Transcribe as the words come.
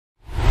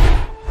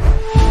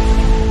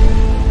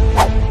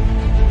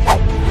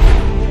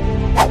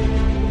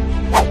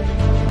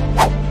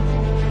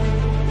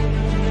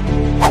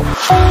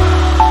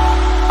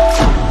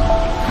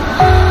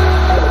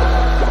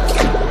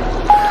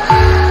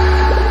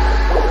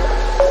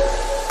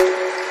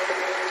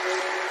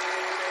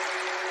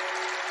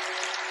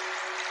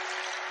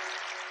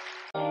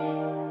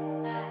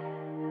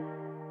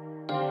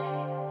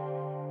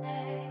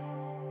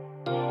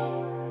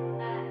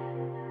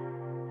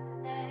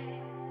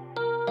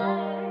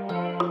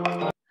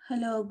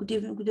Hello, good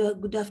evening,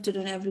 good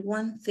afternoon,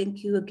 everyone.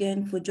 Thank you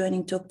again for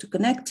joining Talk to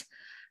Connect.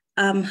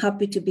 I'm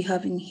happy to be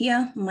having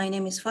here. My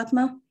name is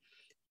Fatma.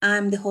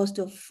 I'm the host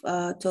of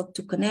Talk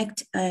to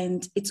Connect,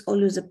 and it's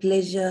always a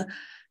pleasure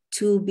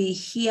to be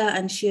here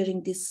and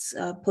sharing this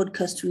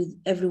podcast with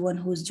everyone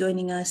who's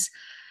joining us.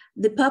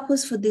 The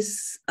purpose for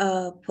this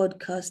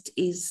podcast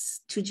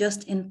is to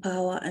just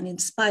empower and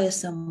inspire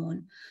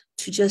someone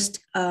to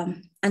just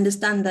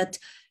understand that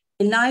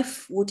in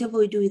life, whatever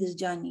we do with this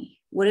journey,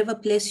 wherever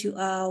place you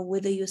are,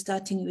 whether you're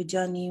starting your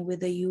journey,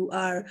 whether you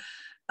are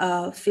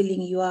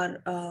feeling you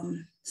are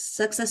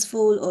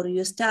successful or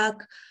you're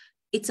stuck,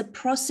 it's a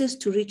process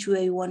to reach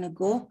where you want to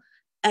go.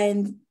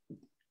 And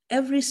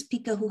every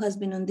speaker who has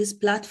been on this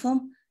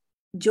platform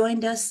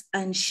joined us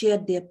and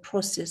shared their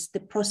process, the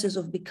process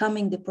of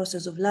becoming, the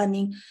process of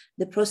learning,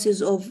 the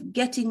process of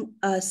getting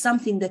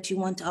something that you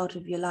want out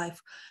of your life.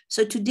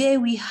 So today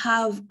we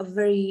have a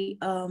very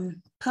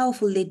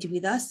powerful lady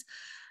with us.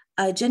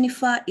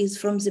 Jennifer is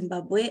from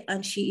Zimbabwe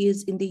and she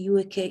is in the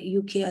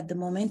UK at the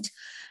moment.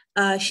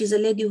 She's a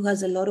lady who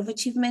has a lot of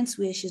achievements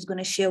where she's going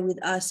to share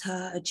with us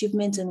her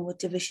achievements and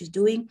whatever she's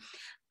doing.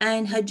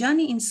 And her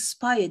journey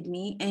inspired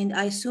me, and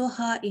I saw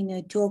her in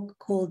a talk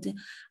called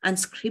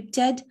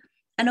Unscripted.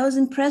 And I was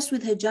impressed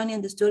with her journey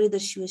and the story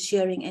that she was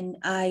sharing. And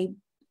I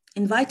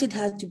invited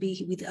her to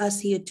be with us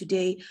here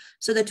today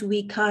so that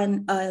we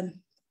can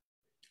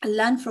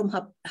learn from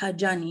her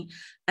journey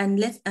and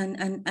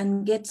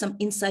get some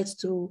insights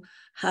through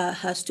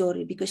her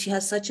story, because she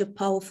has such a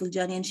powerful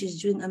journey and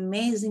she's doing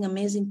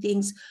amazing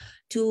things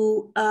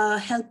to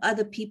help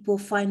other people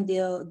find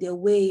their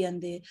way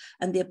and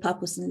their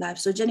purpose in life.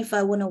 So Jennifer,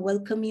 I want to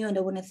welcome you and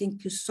I want to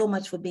thank you so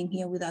much for being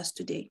here with us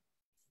today.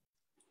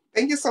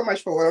 Thank you so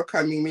much for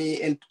welcoming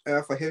me and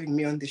for having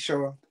me on the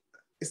show.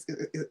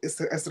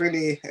 It's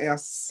really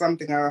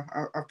something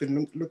I've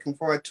been looking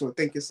forward to.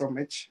 Thank you so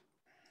much.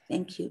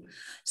 Thank you.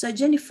 So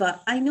Jennifer,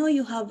 I know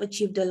you have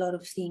achieved a lot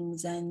of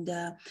things and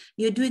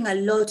you're doing a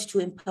lot to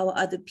empower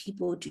other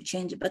people to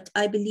change, but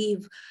I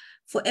believe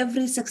for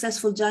every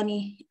successful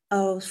journey,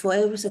 for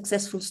every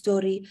successful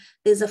story,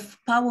 there's a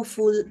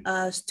powerful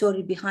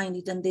story behind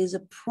it, and there's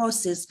a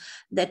process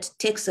that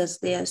takes us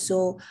there.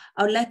 So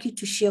I would like you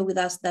to share with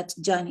us that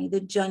journey,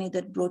 the journey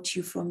that brought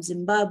you from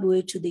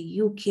Zimbabwe to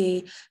the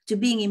UK, to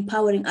being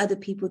empowering other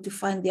people to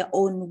find their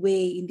own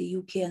way in the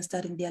UK and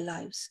starting their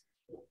lives.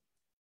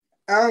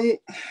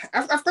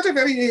 I've got a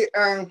very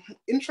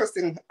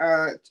interesting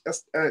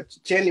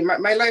journey.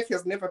 My life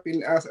has never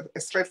been a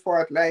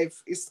straightforward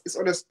life. It's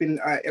always been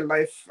a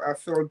life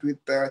filled with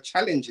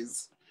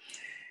challenges.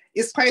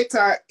 It's quite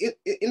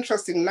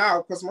interesting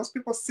now because most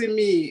people see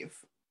me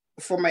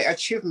for my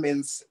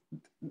achievements.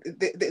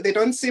 They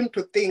don't seem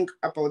to think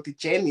about the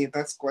journey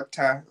that's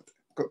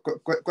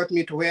got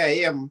me to where I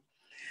am.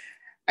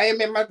 I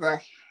am a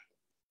mother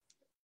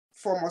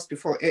foremost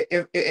before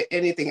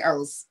anything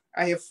else.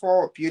 I have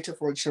 4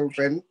 beautiful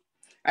children.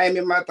 I am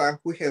a mother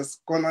who has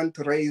gone on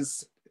to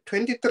raise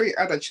 23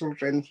 other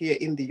children here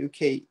in the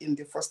UK in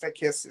the foster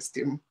care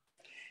system.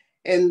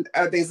 And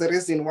there's a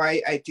reason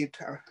why I did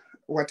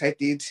what I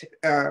did,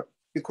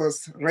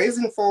 because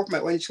raising 4 of my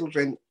own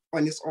children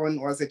on its own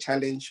was a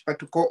challenge, but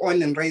to go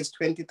on and raise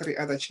 23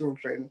 other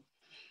children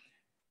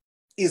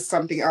is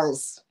something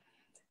else.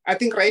 I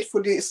think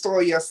rightfully so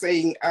you're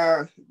saying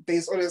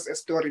there's always a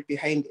story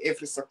behind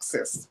every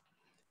success.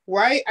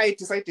 Why I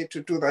decided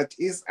to do that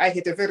is I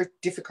had a very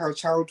difficult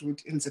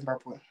childhood in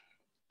Zimbabwe.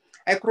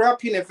 I grew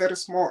up in a very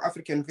small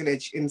African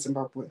village in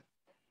Zimbabwe.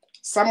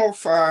 Some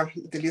of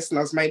the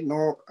listeners might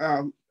know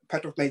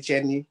part of my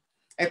journey.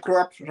 I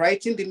grew up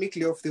right in the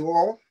middle of the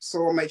war,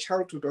 so my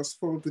childhood was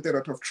filled with a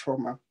lot of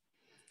trauma.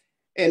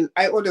 And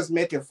I always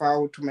made a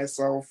vow to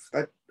myself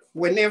that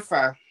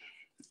whenever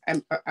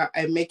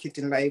I make it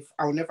in life,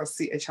 I'll never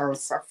see a child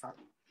suffer.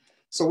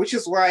 So which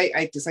is why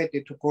I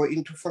decided to go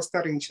into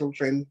fostering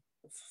children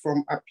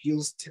from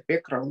abused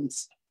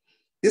backgrounds.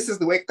 This is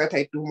the work that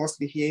I do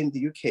mostly here in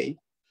the UK.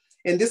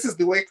 And this is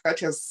the work that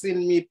has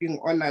seen me being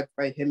honored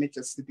by Her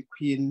Majesty the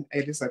Queen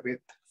Elizabeth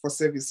for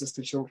services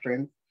to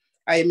children.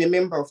 I am a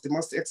member of the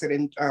most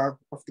excellent of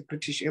the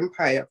British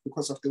Empire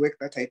because of the work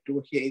that I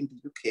do here in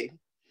the UK.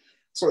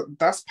 So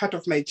that's part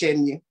of my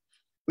journey.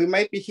 We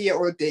might be here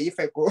all day if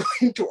I go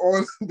into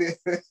all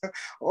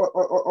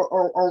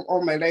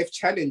my life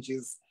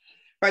challenges.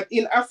 But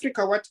in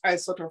Africa, what I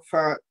sort of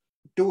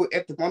do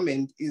at the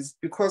moment is,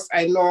 because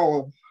I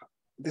know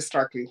the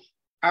struggle.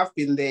 I've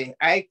been there.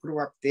 I grew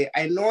up there.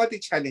 I know the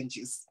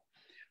challenges.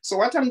 So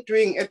what I'm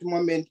doing at the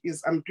moment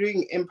is I'm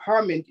doing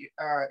empowerment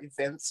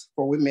events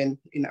for women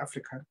in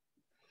Africa.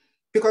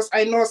 Because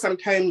I know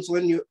sometimes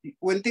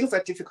when things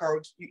are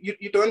difficult,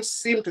 you don't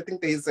seem to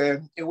think there is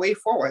a way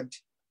forward.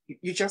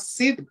 You just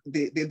see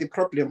the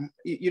problem.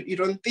 You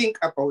don't think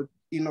about,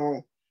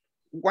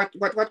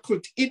 what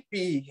could it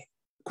be?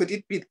 Could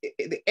it be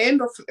the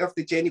end of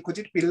the journey? Could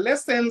it be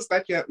lessons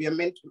that we are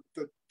meant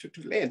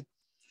to learn?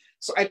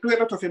 So I do a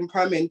lot of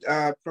empowerment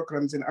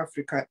programs in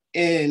Africa,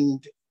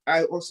 and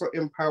I also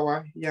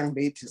empower young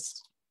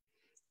ladies.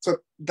 So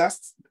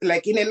that's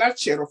like in a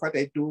nutshell of what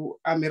I do.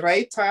 I'm a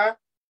writer,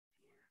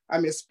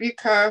 I'm a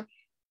speaker,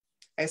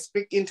 I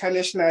speak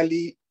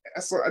internationally.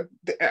 So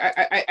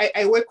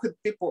I work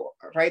with people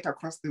right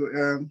across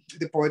the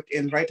board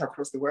and right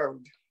across the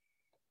world.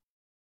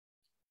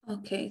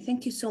 Okay,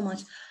 thank you so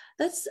much.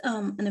 That's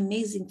an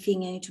amazing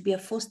thing, and to be a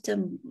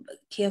foster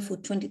care for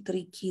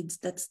 23 kids,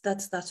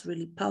 that's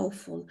really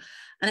powerful.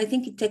 And I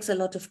think it takes a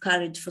lot of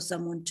courage for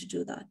someone to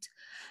do that.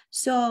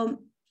 So,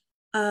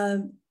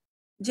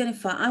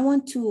 Jennifer, I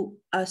want to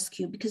ask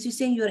you, because you're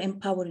saying you're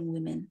empowering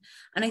women,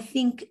 and I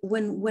think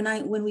when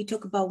we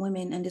talk about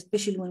women, and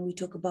especially when we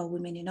talk about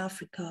women in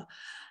Africa,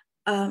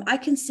 I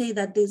can say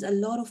that there's a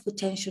lot of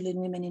potential in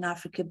women in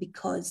Africa,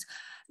 because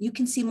you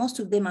can see most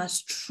of them are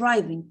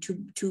striving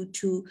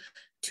to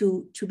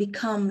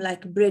become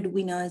like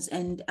breadwinners,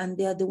 and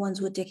they're the ones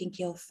who are taking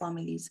care of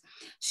families.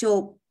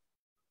 So,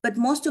 but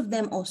most of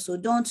them also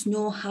don't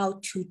know how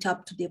to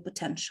tap to their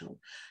potential,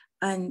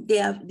 and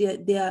they're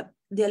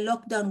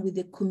locked down with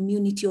the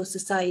community or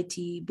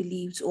society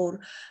beliefs, or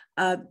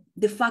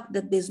the fact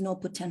that there's no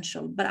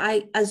potential.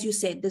 But as you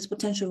said, there's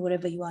potential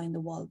wherever you are in the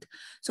world.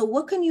 So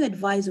what can you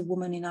advise a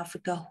woman in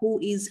Africa who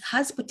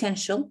has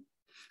potential,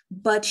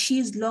 but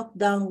she's locked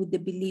down with the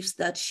beliefs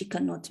that she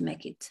cannot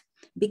make it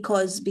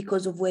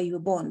because of where you were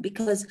born?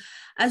 Because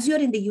as you're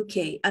in the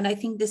UK, and I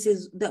think this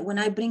is that when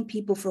I bring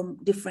people from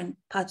different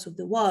parts of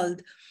the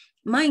world,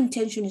 my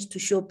intention is to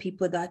show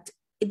people that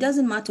it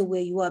doesn't matter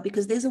where you are,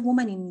 because there's a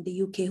woman in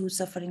the UK who's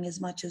suffering as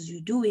much as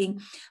you're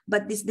doing,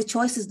 but it's the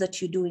choices that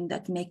you're doing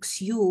that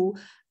makes you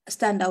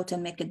stand out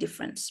and make a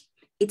difference.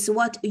 It's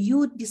what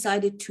you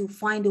decided to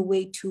find a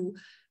way to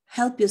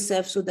help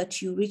yourself so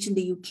that you reach in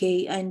the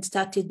UK and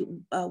started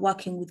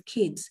working with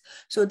kids.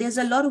 So there's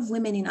a lot of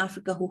women in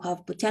Africa who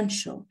have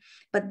potential,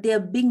 but they're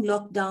being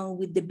locked down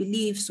with the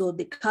beliefs or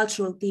the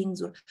cultural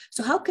things.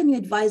 So how can you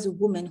advise a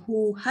woman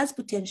who has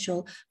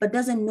potential but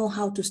doesn't know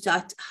how to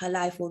start her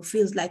life, or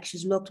feels like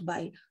she's locked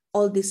by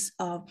all these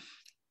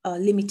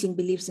limiting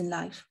beliefs in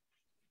life?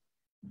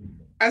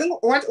 I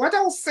think what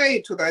I'll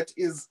say to that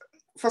is,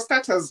 for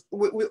starters,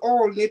 we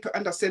all need to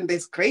understand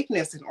there's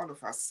greatness in all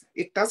of us.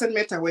 It doesn't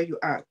matter where you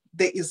are.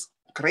 There is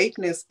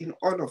greatness in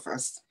all of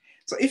us.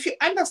 So if you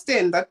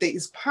understand that there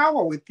is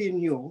power within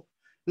you,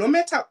 no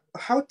matter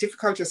how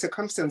difficult your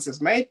circumstances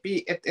might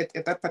be at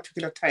that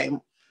particular time,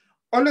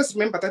 always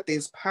remember that there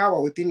is power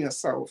within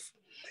yourself.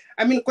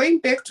 I mean, going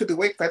back to the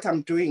work that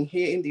I'm doing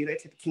here in the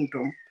United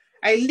Kingdom,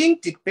 I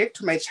linked it back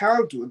to my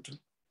childhood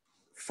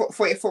for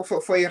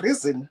a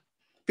reason.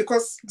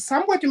 Because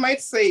somebody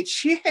might say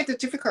she had a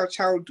difficult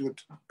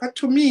childhood, but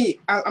to me,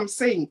 I'm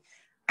saying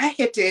I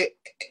had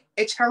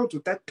a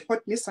childhood that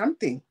taught me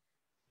something.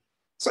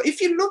 So if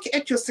you look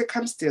at your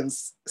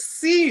circumstance,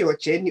 see your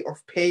journey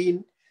of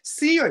pain,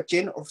 see your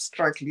journey of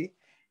struggling,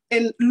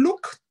 and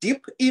look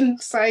deep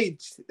inside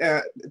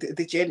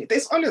the journey,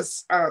 there's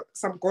always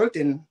some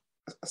golden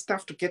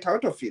stuff to get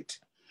out of it.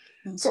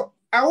 Mm-hmm. So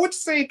I would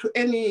say to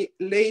any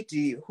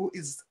lady who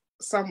is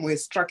somewhere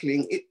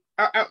struggling,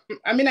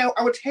 I mean, I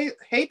would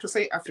hate to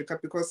say Africa,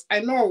 because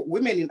I know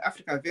women in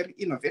Africa are very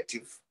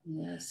innovative.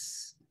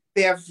 Yes.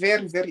 They are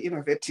very, very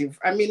innovative.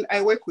 I mean,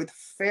 I work with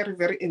very,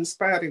 very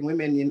inspiring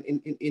women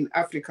in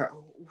Africa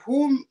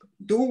who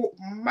do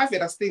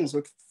marvelous things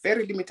with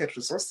very limited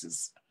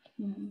resources.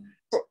 Mm-hmm.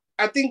 So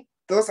I think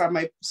those are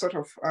my sort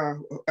of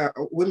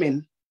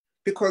women,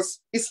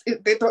 because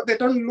they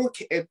don't look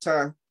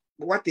at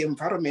what the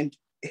environment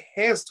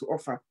has to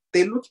offer.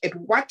 They look at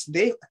what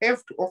they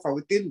have to offer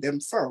within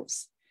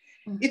themselves.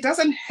 Mm-hmm. It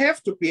doesn't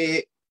have to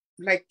be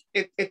like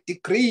a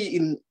degree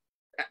in,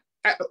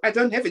 I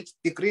don't have a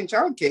degree in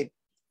childcare,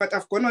 but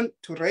I've gone on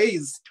to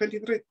raise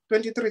 23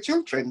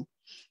 children.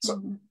 So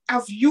mm-hmm.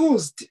 I've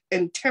used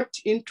and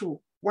tapped into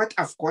what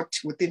I've got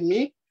within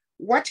me,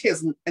 what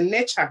has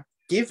nature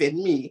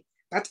given me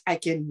that I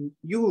can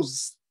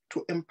use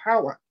to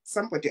empower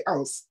somebody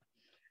else.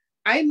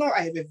 I know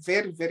I have a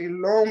very, very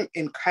long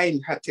and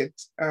kind-hearted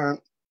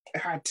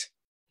heart.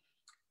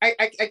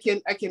 I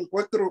can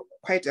go through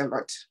quite a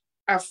lot.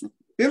 I've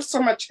built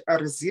so much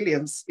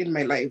resilience in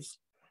my life,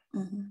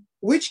 mm-hmm.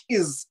 which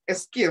is a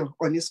skill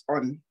on its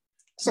own.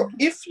 So mm-hmm.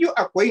 if you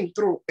are going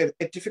through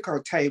a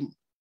difficult time,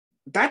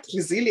 that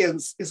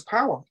resilience is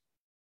power.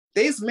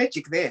 There is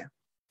magic there.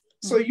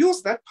 Mm-hmm. So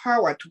use that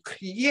power to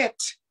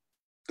create.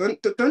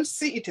 Don't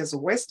see it as a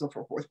waste of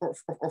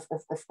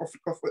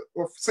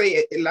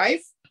say a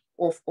life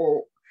or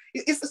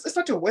it's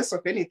not a waste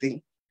of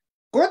anything.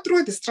 Go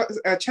through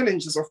the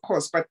challenges, of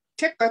course, but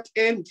take that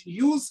and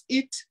use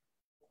it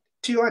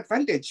to your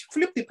advantage.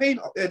 Flip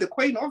the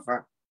coin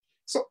over.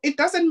 So it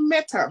doesn't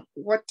matter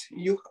what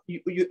you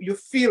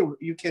feel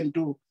you can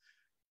do.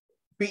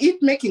 Be it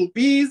making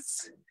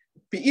beads,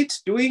 be it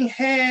doing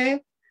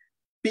hair,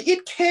 be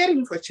it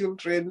caring for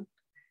children.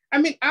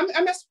 I mean,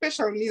 I'm a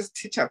special needs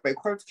teacher by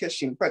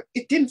qualification, but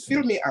it didn't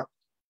fill me up.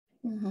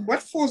 Mm-hmm.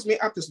 What fills me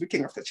up is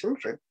looking after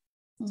children.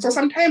 Mm-hmm. So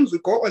sometimes we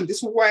go on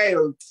this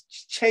wild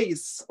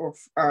chase of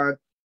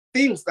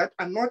things that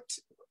are not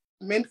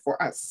meant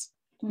for us.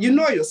 Mm-hmm. You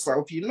know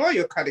yourself, you know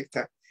your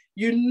character,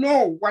 You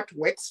know what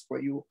works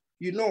for you.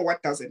 You know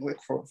what doesn't work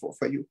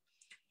for you.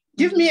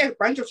 Give me a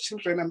bunch of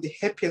children, I'm the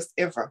happiest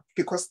ever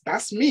because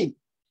that's me.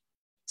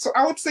 So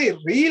I would say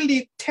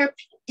really tap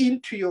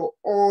into your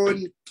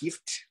own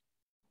gift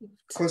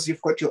because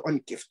you've got your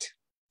own gift.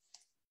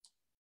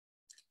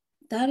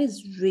 That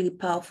is really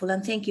powerful.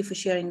 And thank you for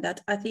sharing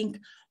that. I think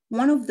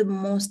one of the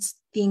most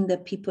thing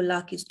that people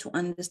lack is to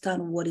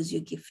understand what is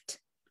your gift.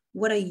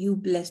 What are you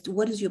blessed?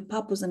 What is your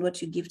purpose and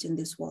what's your gift in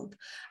this world?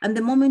 And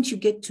the moment you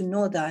get to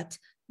know that,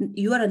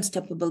 you are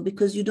unstoppable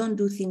because you don't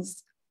do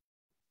things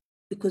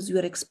because you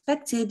are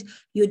expected,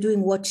 you're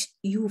doing what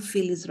you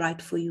feel is right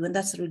for you. And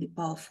that's really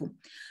powerful.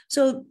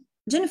 So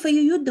Jennifer,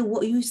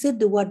 you said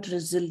the word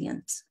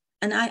resilience.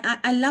 And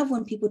I love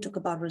when people talk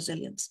about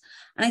resilience.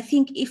 And I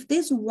think if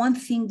there's one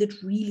thing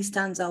that really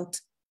stands out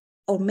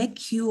or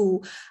make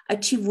you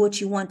achieve what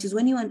you want is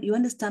when you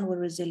understand what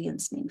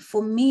resilience means.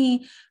 For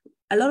me,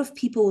 a lot of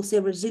people will say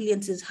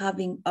resilience is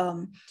having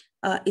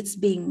it's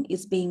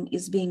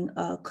being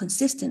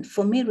consistent.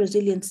 For me,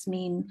 resilience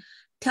means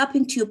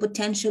tapping to your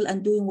potential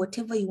and doing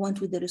whatever you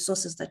want with the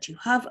resources that you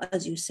have,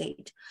 as you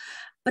said.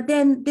 But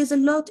then there's a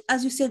lot,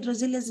 as you said,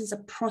 resilience is a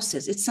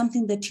process. It's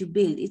something that you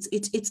build.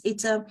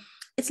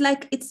 It's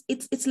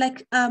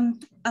like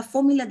a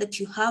formula that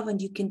you have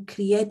and you can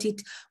create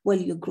it while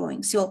you're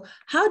growing. So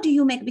how do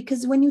you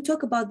because when you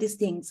talk about these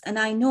things, and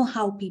I know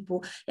how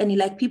people, and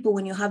like people,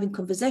 when you're having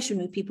conversation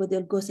with people,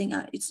 they'll go saying,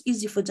 it's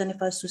easy for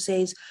Jennifer to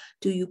say,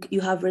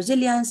 you have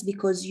resilience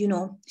because,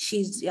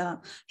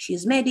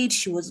 she's made it,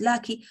 she was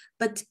lucky.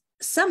 But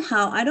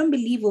somehow I don't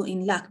believe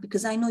in luck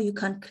because I know you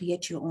can't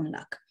create your own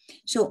luck.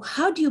 So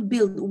how do you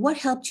what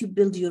helped you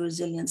build your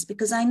resilience?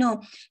 Because I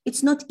know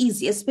it's not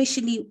easy,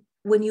 especially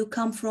when you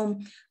come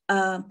from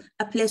a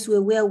place where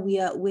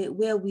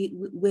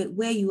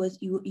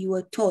you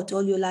were taught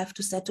all your life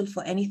to settle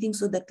for anything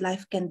so that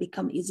life can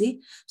become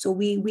easy. So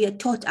we are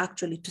taught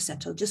actually to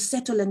settle, just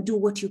settle and do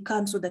what you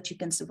can so that you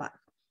can survive.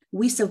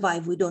 We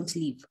survive, we don't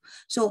live.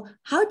 So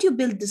how do you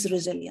build this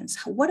resilience?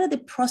 What are the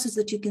processes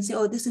that you can say,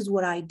 oh, this is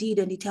what I did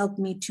and it helped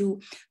me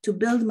to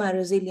build my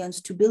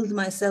resilience, to build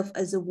myself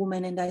as a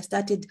woman, and I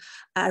started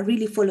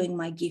really following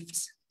my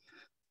gifts?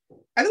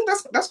 I think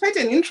that's quite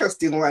an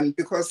interesting one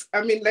because,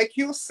 I mean, like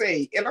you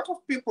say, a lot of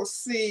people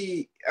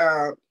see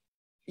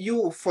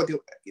you for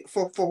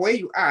where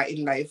you are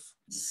in life.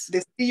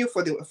 They see you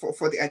for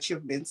the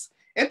achievements.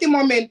 At the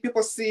moment,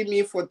 people see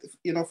me for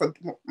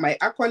my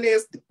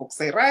accolades, the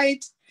books I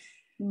write.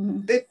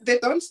 Mm-hmm. They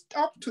don't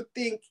stop to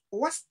think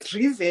what's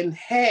driven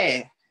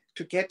her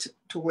to get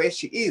to where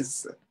she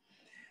is.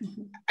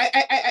 Mm-hmm.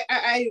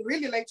 I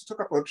really like to talk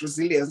about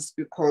resilience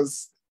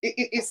because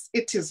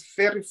it is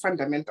very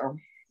fundamental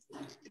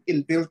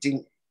in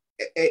building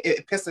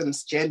a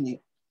person's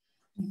journey.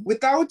 Mm-hmm.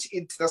 Without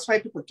it, that's why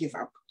people give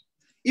up.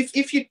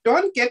 If you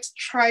don't get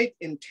tried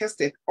and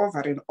tested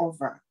over and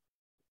over,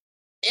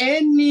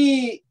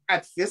 any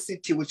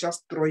adversity will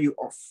just throw you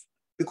off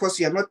because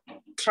you are not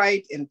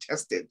tried and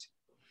tested.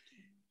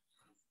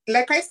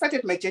 Like I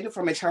started my journey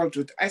from my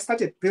childhood, I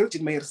started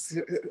building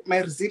my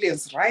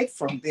resilience right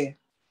from there.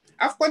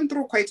 I've gone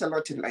through quite a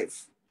lot in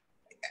life,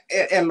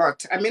 a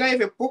lot. I mean, I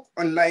have a book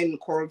online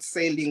called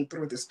Sailing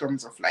Through the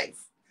Storms of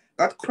Life.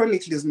 That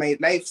chronicles my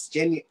life's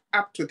journey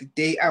up to the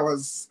day I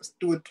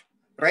stood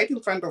right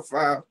in front of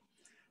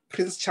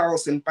Prince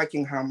Charles in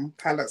Buckingham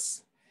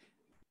Palace.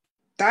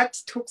 That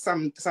took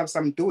some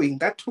doing.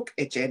 That took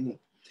a journey.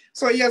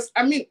 So yes,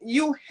 I mean,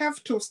 you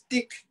have to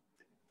stick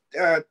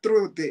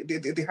through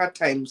the hard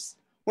times.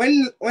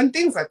 When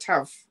things are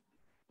tough,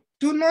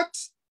 do not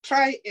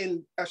try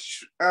and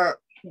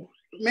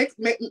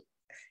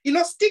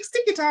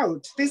stick it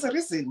out. There's a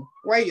reason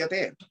why you're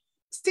there.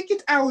 Stick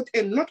it out,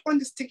 and not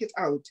only stick it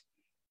out,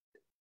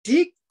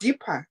 dig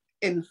deeper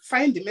and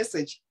find the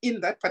message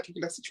in that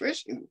particular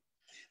situation.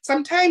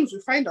 Sometimes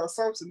we find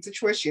ourselves in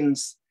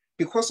situations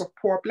because of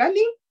poor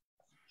planning.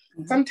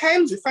 Mm-hmm.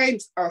 Sometimes we find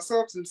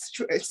ourselves in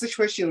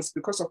situations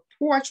because of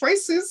poor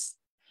choices.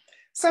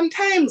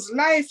 Sometimes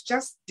life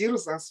just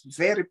deals us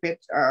very bad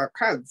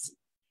cards.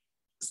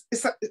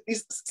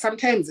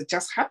 Sometimes it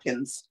just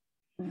happens.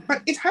 Mm-hmm.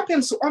 But it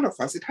happens to all of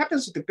us. It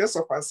happens to the best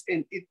of us.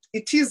 And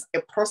it is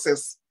a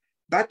process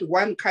that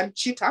one can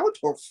cheat out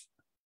of.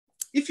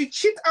 If you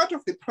cheat out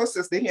of the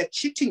process, then you're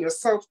cheating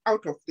yourself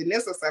out of the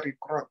necessary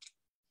growth.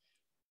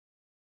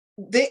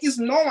 There is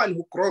no one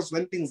who grows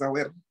when things are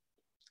well.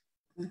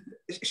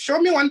 Mm-hmm.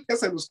 Show me one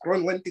person who's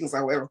grown when things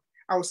are well.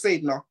 I will say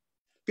no,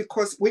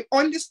 because we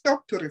only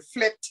stop to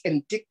reflect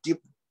and dig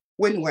deep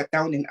when we're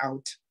down and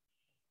out.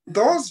 Mm-hmm.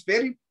 Those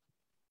very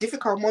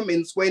difficult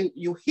moments when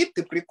you hit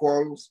the brick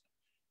walls,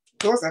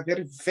 those are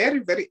very, very,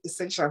 very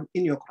essential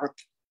in your growth.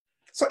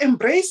 So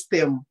embrace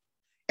them,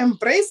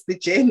 embrace the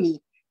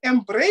journey,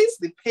 embrace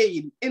the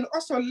pain, and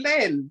also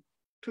learn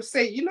to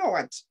say, you know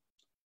what,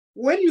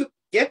 when you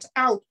get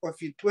out of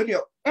it, when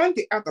you're on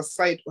the other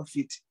side of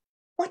it,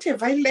 what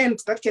have I learned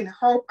that can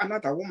help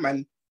another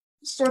woman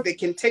so they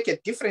can take a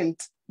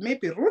different,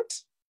 maybe route?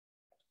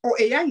 Or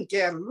a young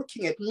girl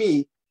looking at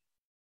me,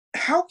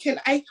 how can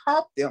I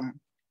help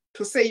them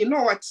to say, you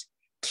know what,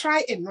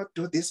 try and not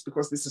do this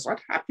because this is what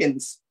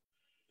happens.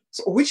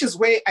 So, which is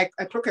where I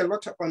talk a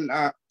lot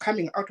on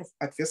coming out of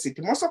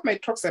adversity. Most of my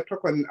talks, I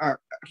talk on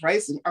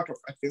rising out of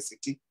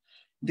adversity,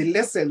 the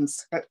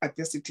lessons that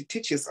adversity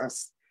teaches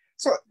us.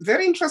 So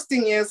very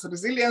interesting, yes,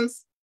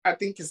 resilience, I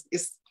think is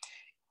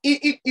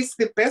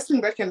the best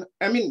thing that can,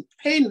 I mean,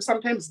 pain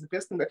sometimes is the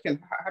best thing that can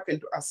happen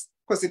to us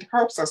because it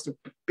helps us to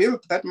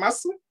build that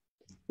muscle.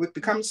 We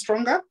become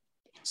stronger.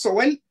 So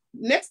when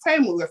next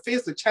time we are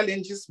faced with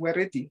challenges, we're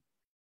ready.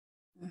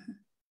 Mm-hmm.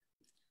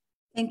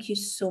 Thank you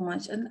so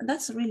much. And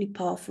that's really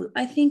powerful.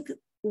 I think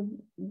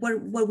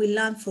what we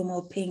learn from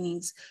our pain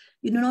is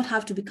you do not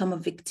have to become a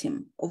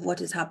victim of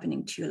what is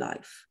happening to your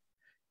life.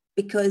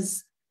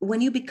 Because when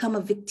you become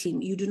a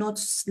victim, you do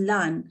not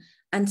learn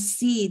and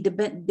see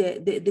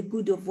the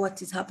good of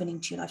what is happening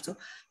to your life. So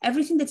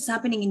everything that's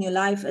happening in your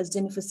life, as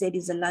Jennifer said,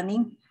 is a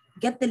learning.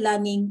 Get the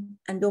learning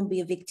and don't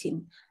be a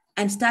victim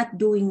and start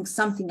doing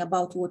something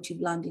about what you've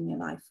learned in your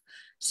life.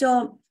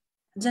 So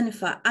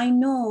Jennifer, I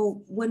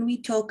know when we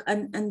talk,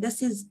 and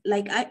this is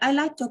like, I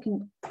like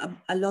talking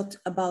a lot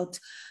about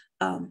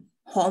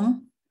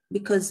home,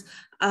 because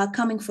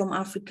coming from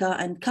Africa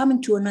and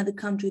coming to another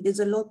country, there's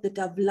a lot that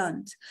I've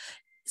learned.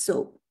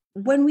 So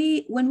when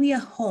we are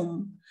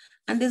home,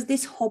 and there's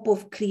this hope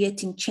of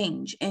creating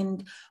change,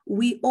 and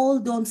we all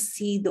don't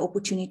see the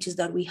opportunities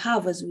that we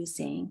have, as we're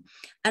saying,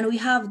 and we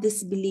have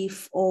this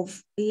belief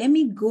of, let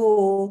me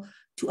go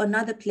to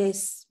another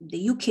place,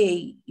 the UK,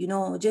 you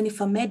know,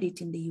 Jennifer made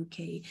it in the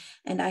UK,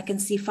 and I can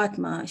see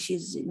Fatma,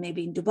 she's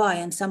maybe in Dubai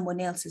and someone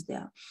else is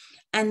there.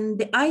 And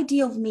the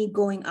idea of me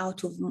going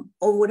out of,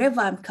 or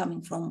wherever I'm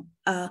coming from,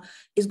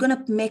 is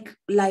gonna make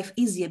life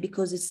easier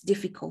because it's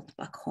difficult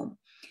back home.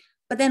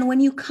 But then when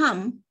you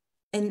come,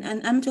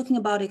 and I'm talking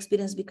about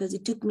experience because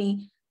it took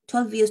me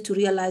 12 years to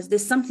realize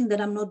there's something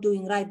that I'm not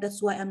doing right.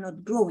 That's why I'm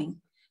not growing.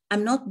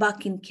 I'm not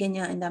back in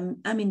Kenya and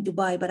I'm in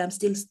Dubai, but I'm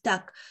still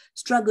stuck,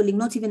 struggling,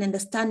 not even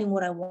understanding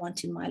what I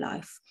want in my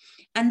life.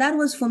 And that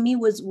was, for me,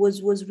 was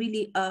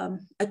really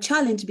a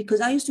challenge, because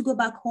I used to go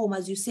back home,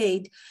 as you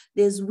said,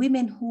 there's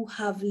women who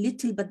have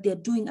little, but they're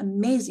doing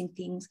amazing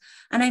things.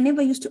 And I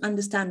never used to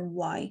understand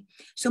why.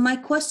 So my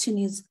question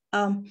is,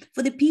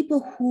 for the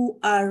people who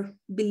are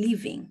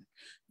believing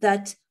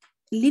that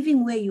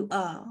living where you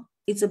are,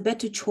 it's a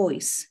better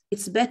choice.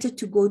 It's better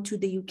to go to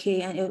the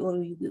UK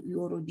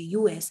or the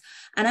US,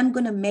 and I'm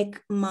going to make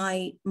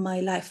my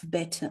life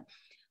better.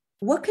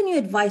 What can you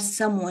advise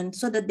someone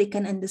so that they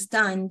can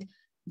understand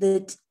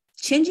that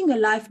changing your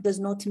life does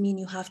not mean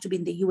you have to be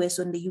in the US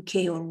or in the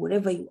UK or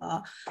wherever you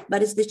are,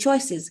 but it's the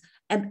choices.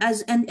 And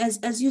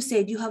as you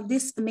said, you have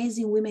these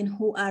amazing women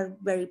who are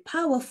very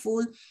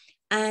powerful,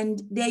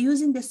 and they're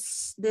using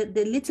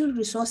the little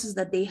resources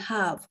that they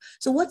have.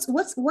 So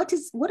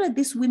what are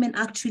these women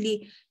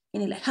actually,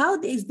 how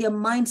is their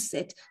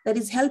mindset that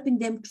is helping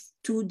them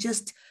to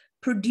just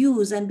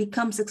produce and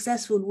become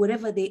successful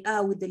wherever they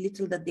are with the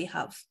little that they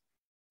have?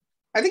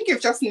 I think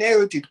you've just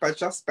nailed it by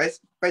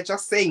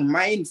just saying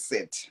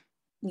mindset.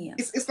 Yeah.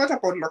 It's not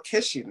about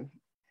location.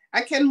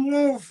 I can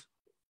move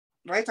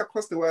right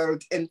across the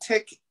world and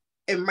take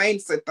a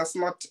mindset that's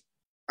not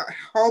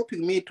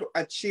helping me to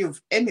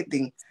achieve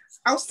anything.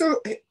 I'll still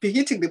be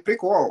hitting the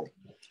brick wall.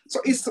 So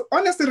it's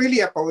honestly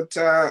really about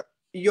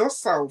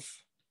yourself,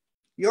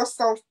 your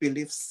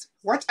self-beliefs.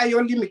 What are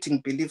your limiting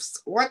beliefs?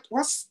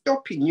 What's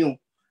stopping you?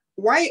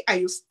 Why are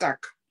you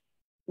stuck?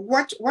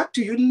 What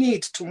do you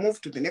need to move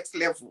to the next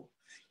level?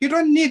 You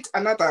don't need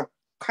another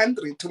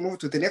country to move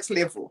to the next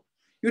level.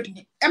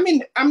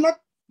 I'm not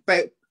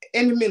by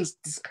any means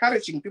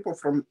discouraging people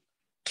from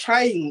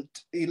trying,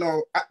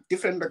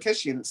 different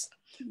locations.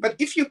 But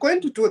if you're going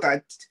to do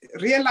that,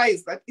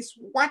 realize that it's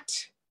what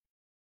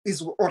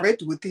is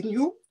already within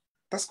you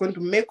that's going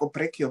to make or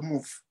break your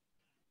move.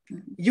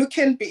 You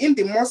can be in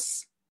the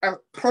most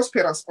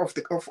prosperous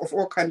of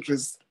all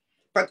countries,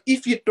 but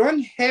if you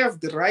don't have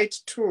the right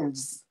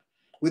tools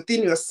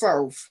within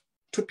yourself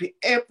to be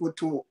able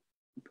to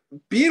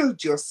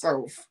build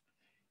yourself,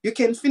 you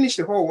can finish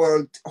the whole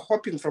world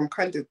hopping from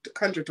country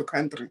to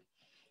country.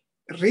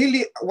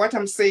 Really, what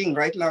I'm saying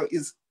right now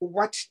is,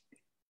 what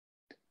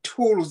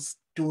tools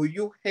do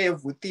you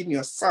have within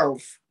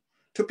yourself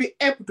to be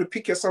able to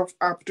pick yourself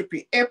up, to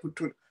be able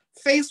to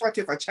face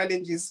whatever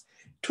challenges,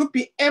 to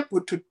be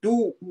able to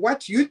do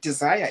what you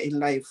desire in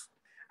life?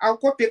 I'll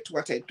go back to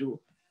what I do.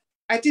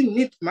 I didn't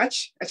need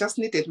much. I just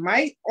needed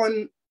my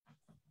own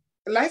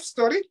life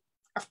story.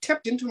 I've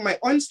tapped into my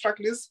own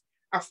struggles.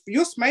 I've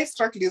used my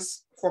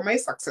struggles for my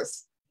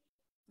success.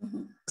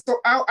 Mm-hmm. So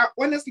I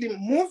honestly,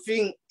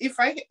 moving, if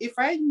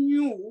I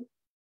knew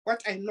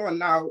what I know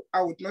now,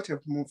 I would not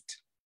have moved.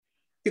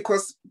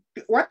 Because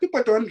what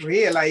people don't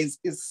realize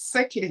is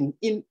settling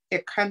in a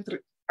country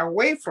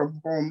away from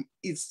home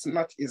is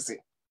not easy.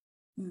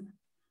 Mm.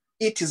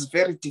 It is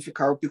very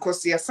difficult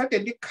because you are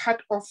suddenly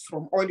cut off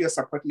from all your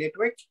support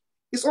network.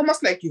 It's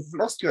almost like you've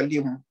lost your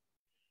limb.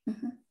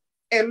 Mm-hmm.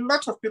 A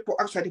lot of people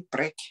actually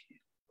break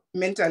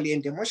mentally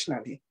and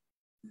emotionally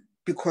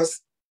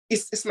because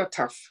it's not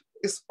tough.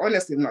 It's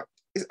honestly not.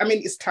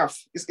 It's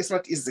tough. It's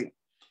not easy.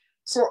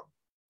 So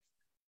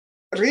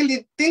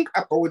really think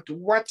about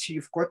what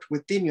you've got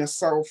within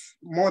yourself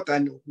more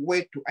than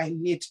where do I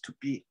need to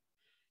be.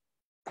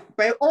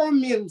 By all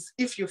means,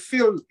 if you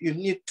feel you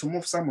need to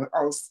move somewhere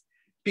else,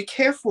 be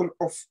careful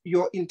of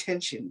your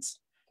intentions.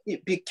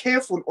 Be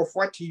careful of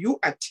what you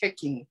are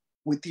taking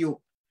with you.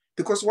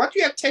 Because what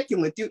you are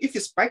taking with you, if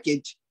it's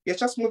baggage, you're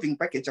just moving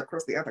baggage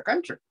across the other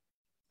country.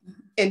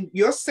 Mm-hmm. And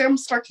your same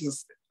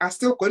structures are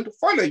still going to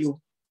follow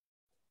you.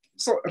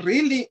 So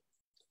really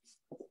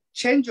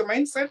change your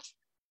mindset.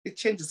 It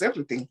changes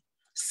everything.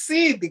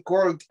 See the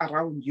gold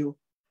around you.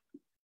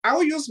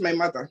 I'll use my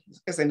mother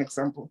as an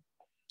example.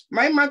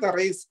 My mother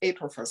raised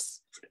 8 of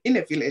us in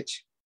a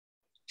village.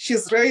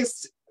 She's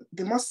raised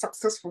the most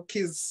successful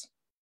kids,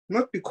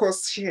 not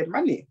because she had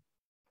money.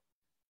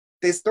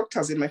 There's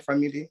doctors in my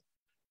family.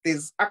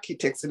 There's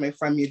architects in my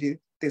family.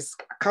 There's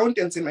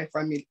accountants in my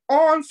family,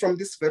 all from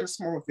this very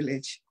small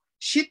village.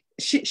 She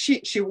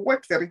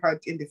worked very hard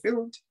in the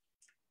field.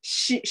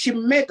 She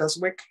made us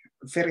work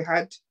very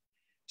hard.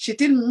 She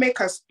didn't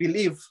make us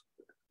believe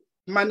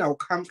manna will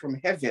come from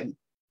heaven.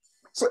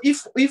 So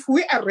if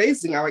we are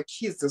raising our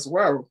kids as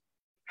well,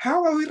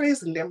 how are we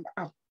raising them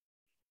up?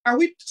 Are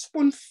we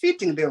spoon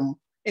feeding them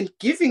and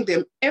giving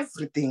them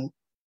everything?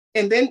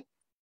 And then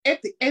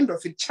at the end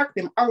of it, chuck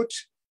them out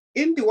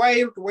in the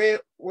wild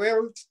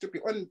world to be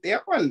on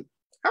their own?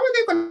 How are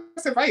they going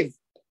to survive?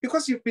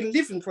 Because you've been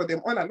living for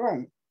them all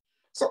along.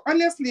 So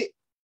honestly,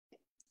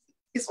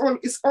 it's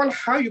all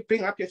how you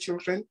bring up your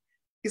children.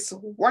 It's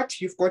what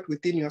you've got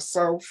within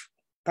yourself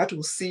that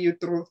will see you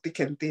through thick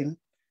and thin.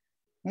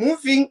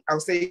 Moving, I'll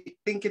say,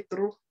 think it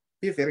through,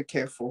 be very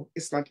careful.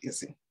 It's not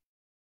easy.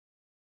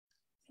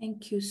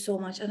 Thank you so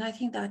much. And I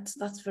think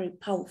that's very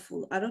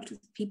powerful. A lot of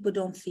people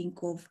don't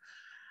think of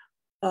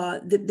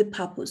the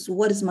purpose.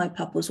 What is my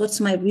purpose?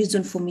 What's my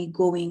reason for me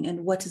going,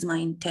 and what is my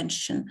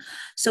intention?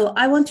 So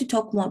I want to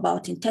talk more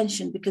about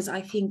intention, because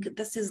I think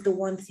this is the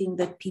one thing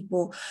that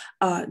people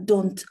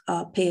don't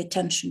pay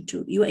attention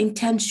to, your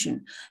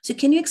intention. So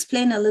can you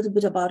explain a little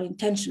bit about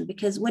intention?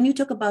 Because when you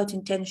talk about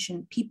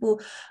intention, people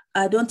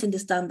don't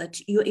understand that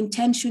your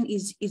intention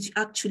is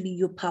actually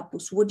your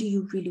purpose. What do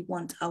you really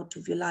want out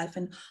of your life,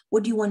 and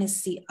what do you want to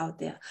see out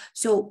there?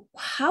 So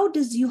how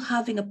does you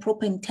having a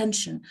proper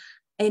intention,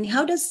 and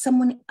how does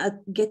someone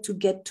get to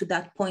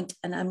that point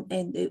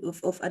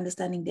of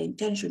understanding the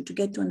intention, to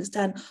get to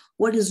understand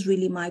what is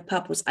really my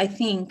purpose? I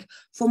think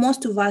for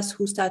most of us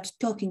who start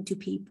talking to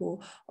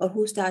people, or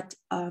who start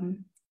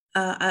going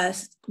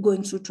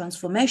through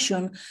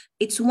transformation,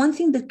 it's one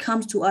thing that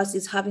comes to us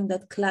is having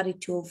that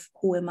clarity of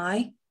who am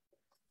I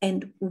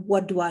and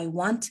what do I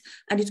want?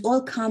 And it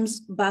all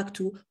comes back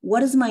to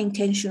what is my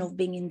intention of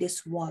being in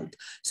this world?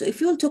 So if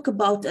you'll talk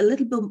about a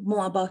little bit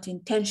more about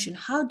intention,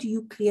 how do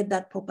you create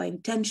that proper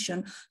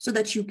intention so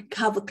that you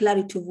have a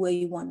clarity of where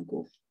you want to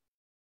go?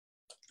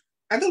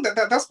 I think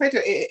that's quite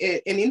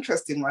an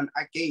interesting one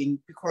again,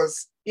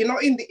 because, you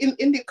know, in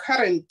the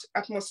current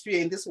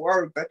atmosphere in this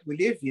world that we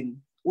live in,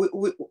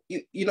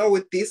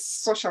 with this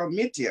social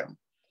media,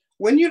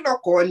 when you log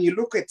on, you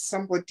look at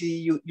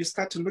somebody, you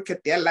start to look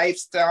at their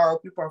lifestyle.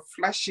 People are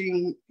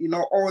flashing,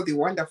 all the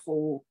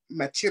wonderful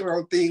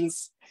material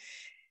things.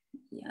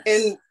 Yes.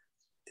 And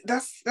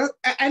that's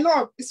I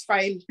know it's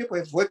fine. People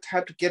have worked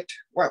hard to get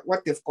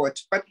what they've got,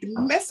 but the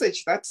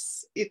message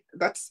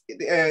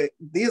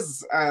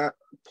these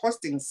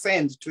postings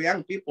send to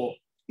young people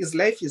is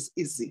life is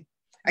easy.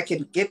 I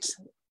can get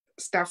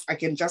stuff. I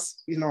can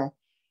just,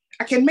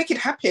 I can make it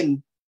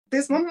happen.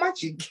 There's no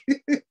magic.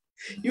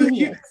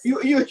 You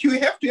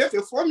have to have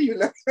a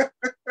formula.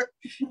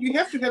 You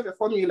have to have a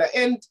formula,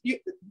 and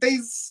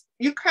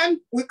we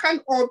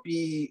can't all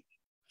be.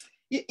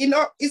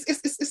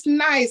 It's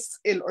nice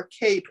and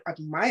okay to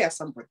admire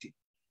somebody,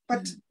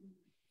 but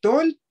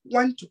don't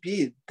want to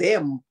be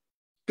them,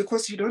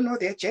 because you don't know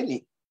their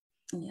journey.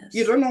 Yes.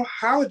 You don't know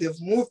how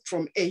they've moved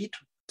from A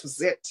to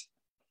Z.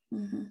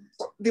 Mm-hmm.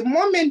 So the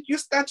moment you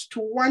start to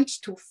want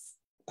to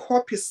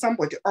copy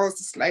somebody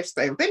else's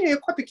lifestyle, then you're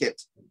a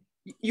copycat.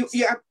 You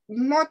are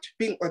not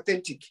being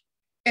authentic.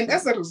 And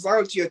as a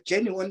result, your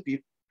journey won't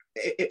be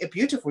a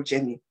beautiful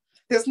journey.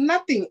 There's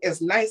nothing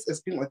as nice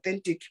as being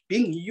authentic,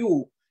 being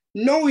you,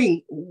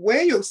 knowing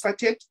where you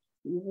started,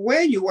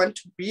 where you want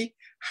to be,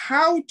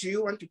 how do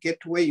you want to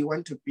get to where you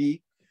want to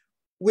be,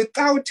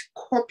 without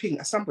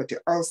copying somebody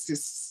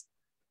else's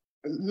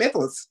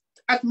methods.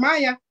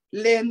 Admire,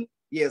 learn,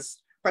 yes,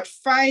 but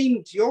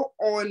find your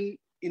own,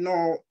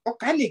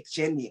 organic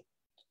journey.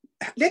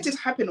 Let it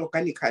happen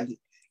organically.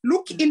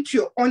 Look into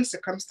your own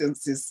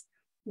circumstances.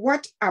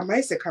 What are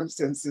my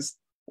circumstances?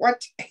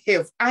 What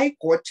have I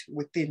got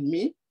within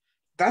me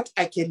that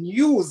I can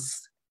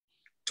use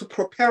to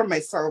propel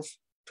myself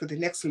to the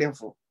next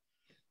level?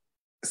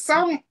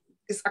 Some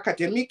is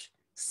academic,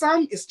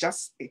 some is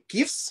just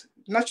gifts,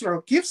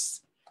 natural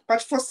gifts,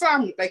 but for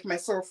some, like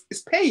myself,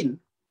 is pain.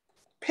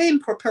 Pain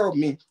propelled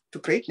me to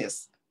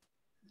greatness.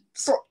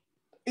 So,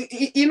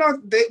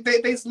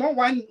 there's no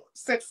one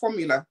set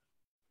formula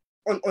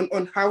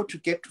on how to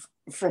get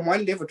from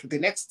one level to the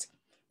next,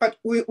 but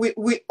we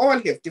all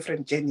have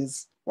different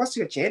journeys. What's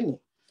your journey?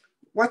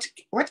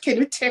 What can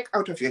you take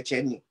out of your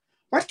journey?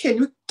 What can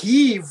you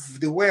give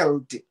the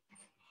world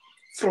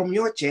from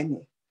your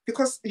journey?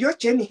 Because your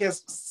journey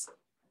has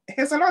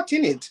a lot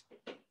in it.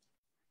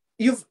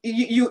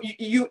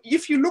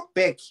 If you look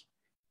back,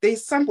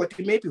 there's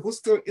somebody maybe who's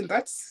still in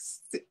that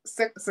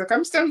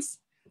circumstance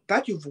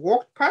that you've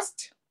walked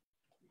past.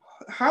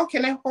 How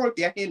can I hold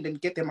their hand and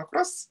get them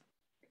across?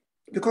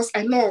 Because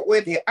I know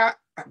where they are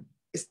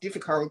is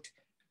difficult.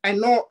 I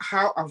know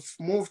how I've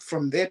moved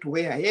from there to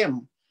where I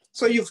am.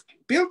 So you've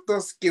built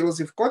those skills,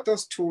 you've got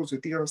those tools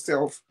within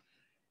yourself.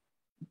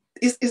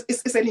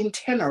 It's an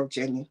internal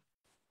journey.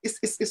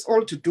 It's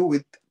all to do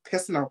with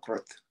personal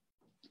growth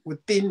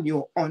within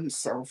your own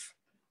self,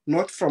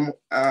 not from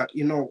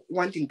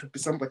wanting to be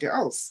somebody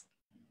else.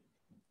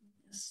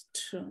 It's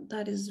true.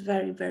 That is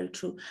very, very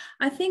true.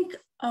 I think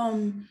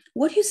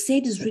what you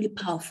said is really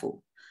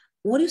powerful.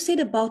 What you said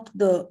about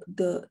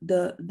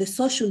the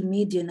social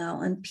media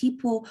now and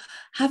people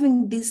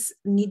having this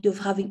need of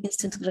having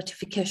instant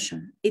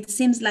gratification. It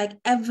seems like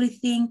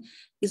everything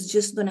is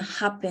just going to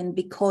happen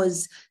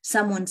because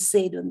someone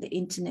said on the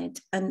internet.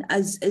 And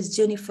as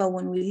Jennifer,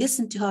 when we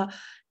listen to her,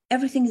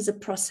 everything is a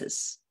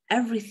process.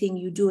 Everything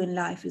you do in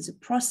life is a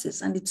process,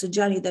 and it's a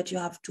journey that you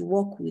have to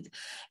walk with.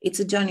 It's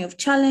a journey of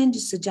challenge,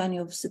 it's a journey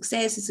of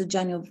success, it's a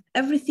journey of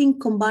everything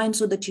combined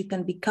so that you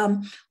can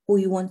become who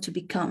you want to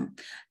become.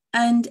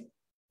 And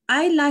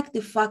I like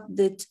the fact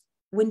that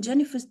when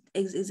Jennifer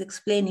is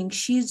explaining,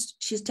 she's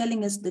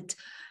telling us that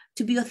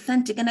to be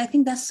authentic, and I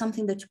think that's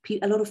something that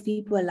a lot of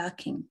people are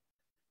lacking,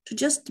 to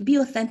just be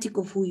authentic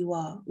of who you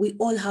are. We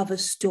all have a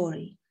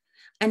story.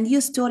 And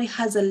your story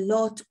has a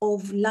lot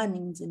of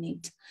learnings in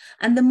it.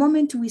 And the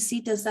moment we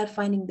sit and start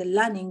finding the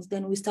learnings,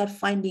 then we start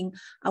finding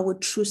our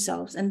true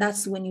selves. And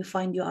that's when you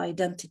find your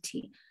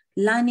identity.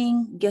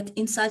 Learning, get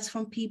insights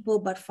from people,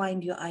 but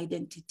find your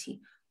identity.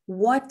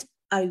 What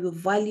are your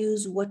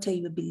values? What are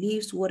your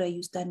beliefs? What are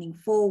you standing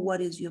for?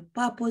 What is your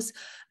purpose?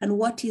 And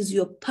what is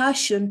your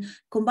passion?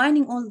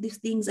 Combining all these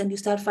things, and you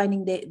start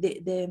finding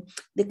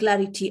the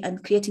clarity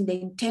and creating the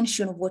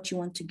intention of what you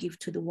want to give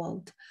to the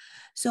world.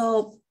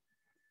 So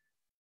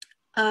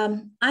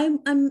we're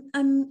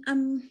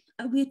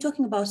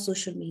talking about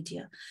social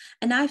media,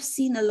 and I've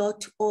seen a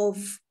lot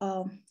of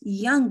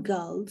young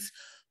girls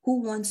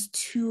who wants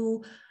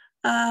to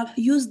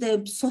use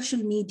their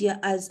social media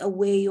as a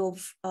way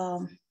of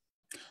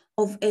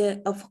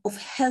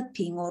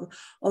helping or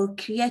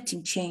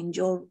creating change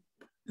or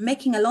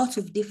making a lot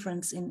of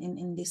difference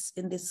in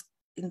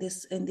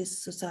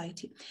this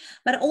society.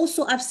 But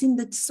also I've seen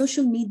that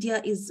social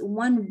media is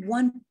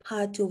one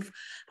part of,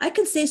 I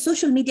can say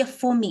social media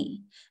for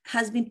me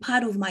has been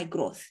part of my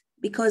growth,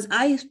 because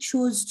I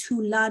chose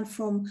to learn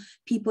from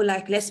people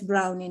like Les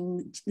Brown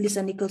and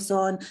Lisa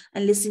Nicholson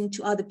and listening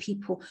to other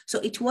people. So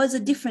it was a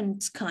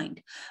different kind.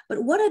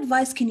 But what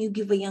advice can you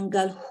give a young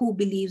girl who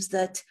believes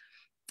that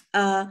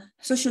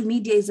social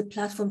media is a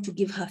platform to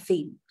give her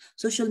fame?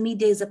 Social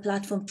media is a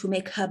platform to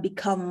make her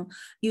become,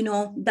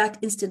 that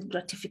instant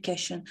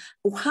gratification.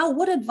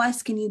 What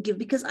advice can you give?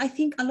 Because I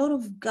think a lot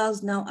of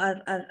girls now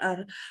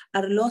are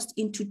lost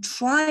into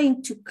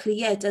trying to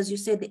create, as you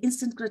said, the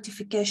instant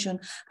gratification,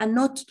 and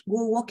not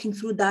walking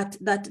through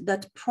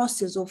that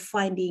process of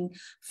finding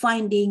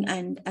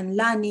and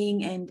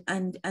learning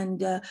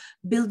and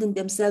building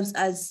themselves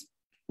as,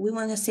 we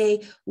want to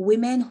say,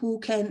 women who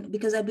can,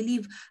 because I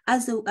believe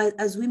as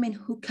women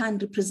who can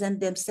represent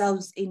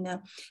themselves in a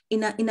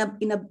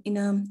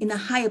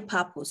higher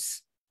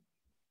purpose.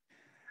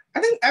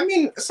 I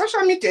mean,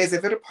 social media is a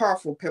very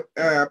powerful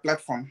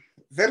platform.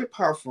 Very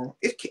powerful.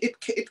 It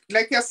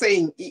like you're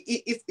saying,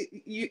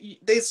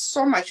 there's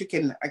so much you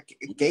can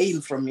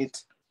gain from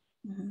it.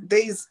 Mm-hmm.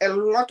 There is a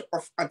lot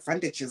of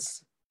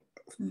advantages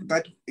mm-hmm.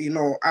 that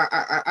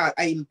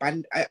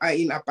are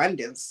in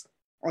abundance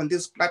on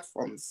these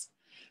platforms.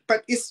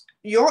 But it's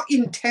your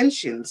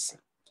intentions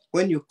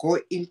when you go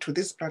into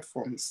these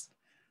platforms.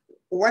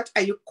 What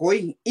are you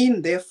going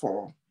in there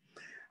for?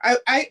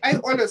 I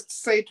always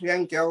say to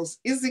young girls,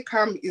 easy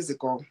come, easy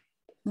go.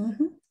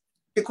 Mm-hmm.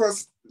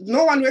 Because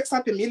no one wakes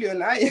up a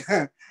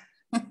millionaire.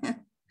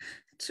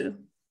 True.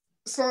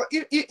 So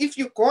if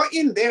you go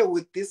in there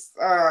with this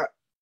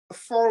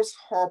false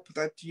hope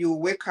that you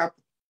wake up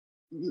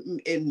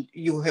and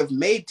you have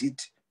made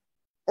it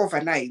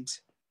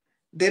overnight,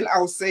 then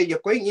I'll say you're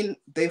going in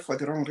there for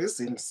the wrong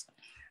reasons.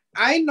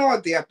 I know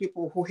there are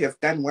people who have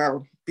done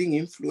well being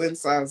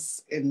influencers,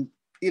 and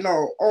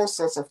all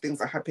sorts of things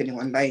are happening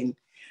online.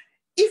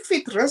 If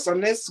it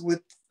resonates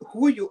with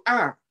who you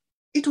are,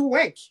 it will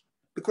work,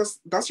 because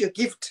that's your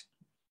gift.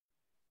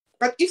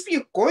 But if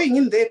you're going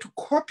in there to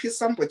copy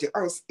somebody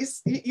else,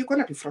 you're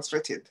going to be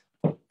frustrated,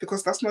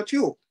 because that's not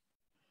you.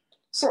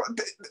 So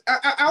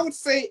I would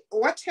say,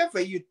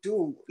 whatever you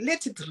do,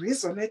 let it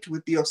resonate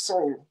with your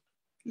soul.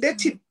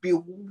 Let it be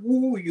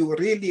who you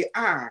really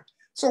are.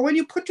 So when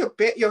you put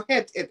your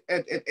head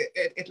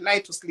at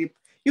night to sleep,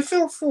 you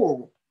feel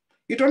full.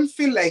 You don't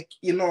feel like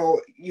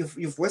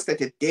you've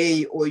wasted a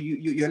day, or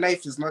your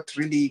life is not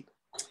really,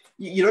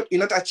 you're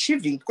not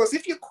achieving. Because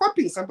if you're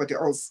copying somebody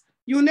else,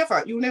 you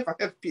never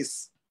have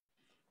peace.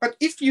 But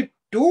if you're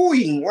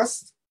doing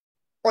what's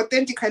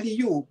authentically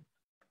you,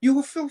 you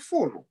will feel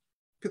full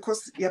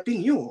because you're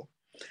being you.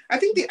 I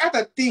think the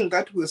other thing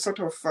that we sort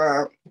of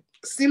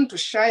seem to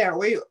shy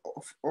away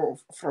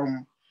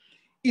from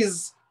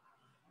is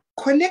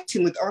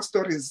connecting with our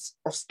stories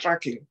of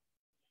struggling.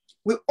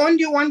 We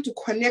only want to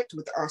connect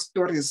with our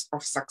stories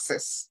of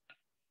success,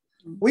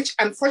 which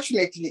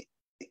unfortunately,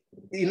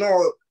 you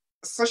know,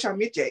 social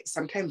media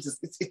sometimes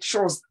it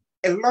shows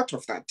a lot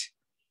of that.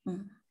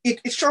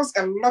 It shows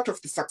a lot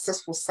of the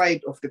successful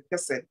side of the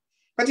person,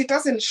 but it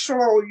doesn't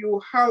show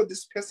you how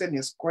this person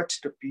has got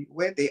to be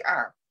where they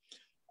are,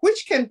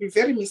 which can be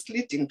very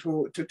misleading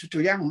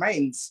to young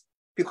minds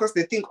because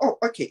they think, oh,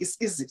 okay, it's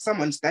easy.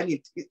 Someone's done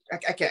it.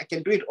 I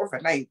can do it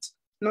overnight.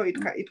 No, it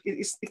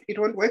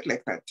won't work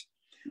like that.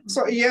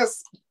 So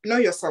yes, know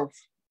yourself.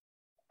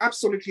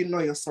 Absolutely know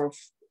yourself.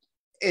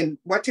 And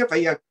whatever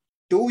you're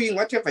doing,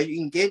 whatever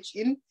you engage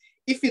in,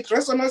 if it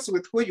resonates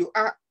with who you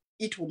are,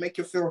 it will make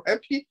you feel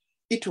happy.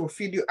 It will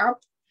fill you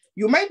up.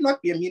 You might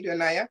not be a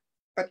millionaire,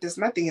 but there's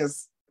nothing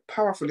as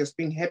powerful as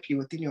being happy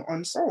within your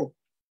own soul.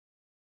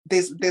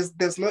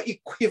 There's no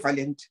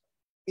equivalent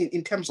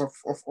in terms of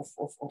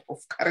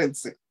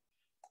currency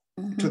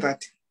to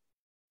that.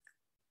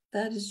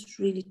 That is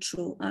really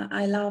true.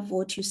 I love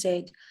what you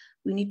said.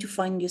 We need to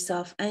find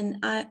yourself, and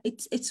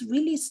it's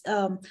really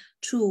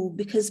true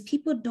because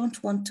people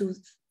don't want to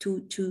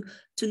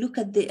look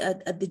at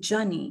the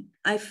journey.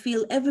 I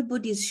feel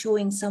everybody is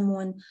showing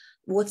someone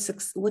what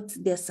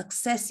their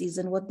success is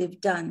and what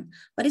they've done,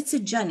 but it's a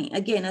journey.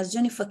 Again, as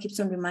Jennifer keeps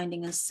on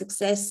reminding us,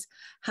 success,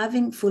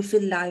 having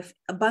fulfilled life,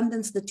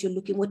 abundance that you're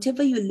looking,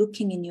 whatever you're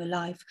looking in your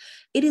life,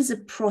 it is a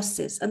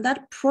process, and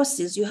that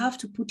process you have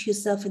to put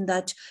yourself in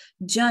that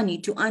journey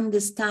to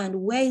understand,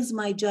 where is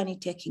my journey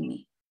taking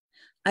me?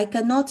 I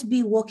cannot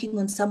be walking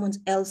on someone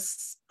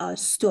else's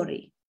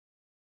story.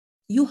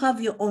 You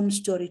have your own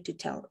story to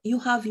tell. You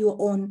have your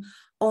own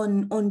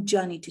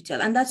journey to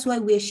tell. And that's why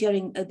we're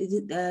sharing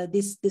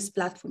this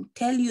platform.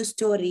 Tell your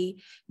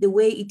story the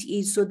way it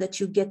is so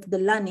that you get the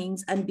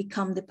learnings and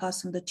become the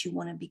person that you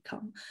want to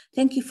become.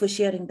 Thank you for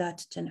sharing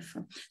that,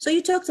 Jennifer. So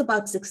you talked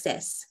about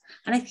success.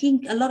 And I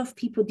think a lot of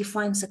people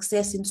define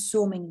success in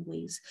so many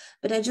ways.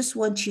 But I just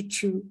want you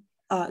to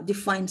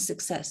define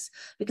success,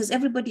 because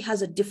everybody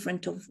has a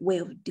different way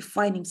of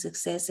defining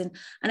success. And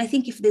I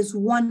think if there's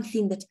one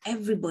thing that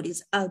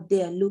everybody's out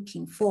there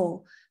looking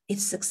for,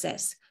 it's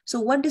success. So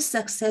what does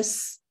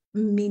success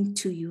mean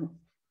to you?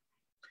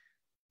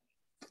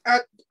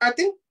 I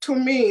think to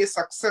me,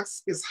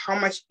 success is how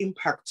much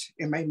impact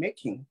am I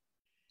making?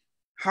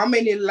 How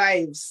many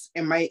lives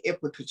am I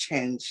able to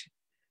change?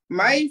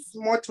 My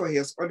motto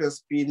has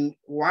always been,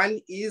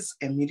 one is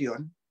a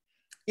million.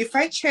 If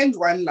I change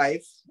one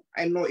life,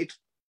 I know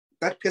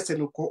that person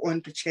will go on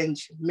to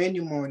change many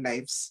more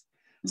lives.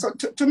 So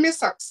to me,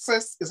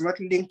 success is not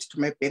linked to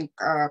my bank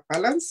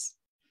balance.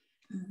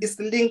 It's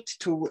linked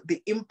to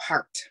the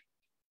impact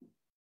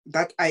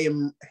that I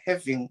am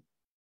having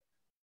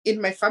in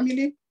my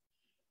family,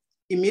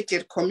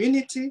 immediate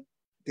community,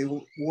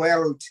 the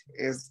world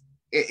is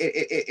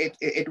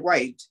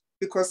wide.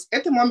 Because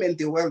at the moment,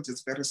 the world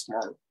is very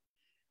small.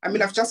 I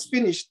mean, I've just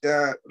finished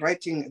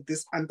writing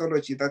this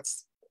anthology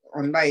that's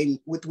online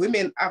with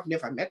women I've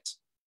never met.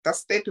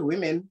 That's 30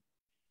 women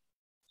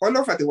all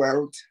over the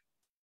world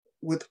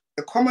with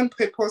a common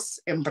purpose,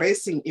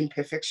 embracing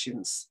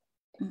imperfections.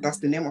 That's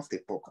the name of the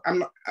book.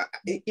 I'm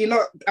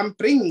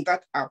bringing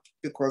that up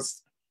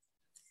because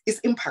it's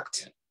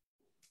impact.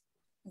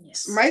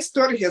 Yes. My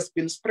story has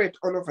been spread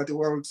all over the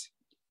world.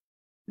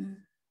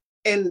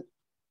 And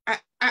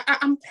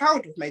I'm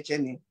proud of my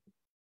journey.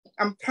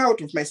 I'm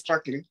proud of my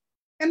struggling.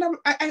 And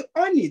I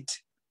own it.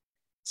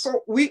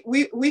 So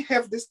we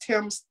have this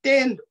term,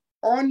 stand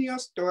on your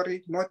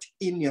story, not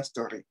in your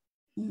story.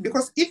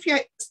 Because if you're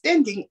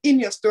standing in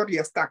your story,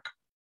 you're stuck.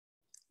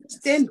 Yes.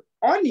 Stand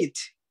on it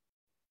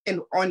and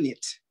own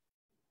it.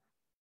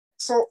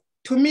 So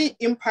to me,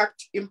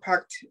 impact,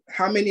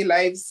 how many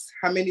lives,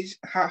 how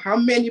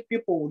many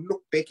people will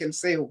look back and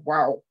say,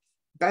 wow,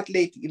 that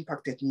lady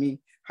impacted me.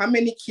 How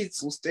many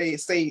kids will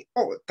say,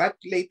 oh, that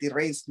lady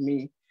raised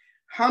me.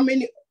 How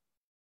many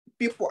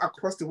people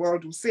across the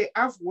world will say,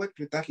 I've worked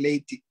with that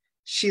lady.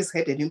 She's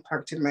had an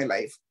impact in my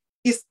life.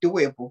 It's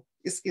doable.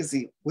 It's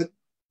easy. With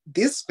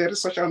this very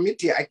social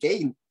media,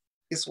 again,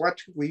 is what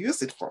we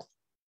use it for.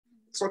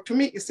 So to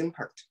me, it's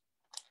impact.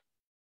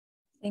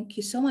 Thank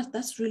you so much.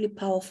 That's really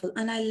powerful.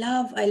 And I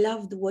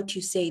loved what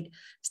you said.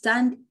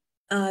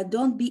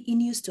 Don't be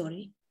in your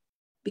story,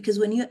 because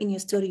when you're in your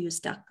story, you're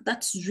stuck.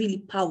 That's really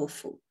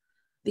powerful.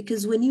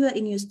 Because when you are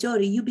in your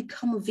story, you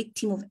become a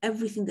victim of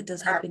everything that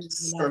has happened in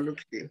your life.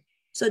 Absolutely.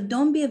 So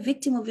don't be a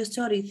victim of your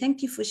story.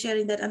 Thank you for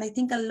sharing that. And I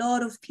think a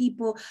lot of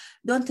people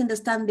don't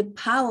understand the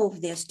power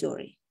of their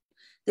story.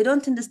 They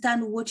don't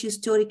understand what your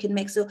story can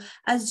make. So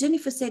as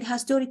Jennifer said, her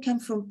story came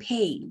from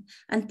pain,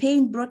 and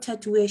pain brought her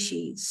to where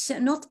she is. So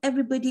not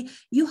everybody,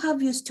 you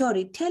have your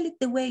story. Tell it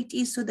the way it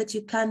is so that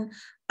you can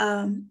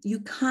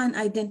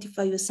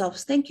identify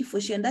yourselves. Thank you for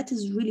sharing. That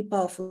is really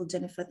powerful,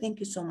 Jennifer. Thank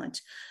you so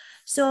much.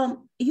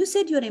 So you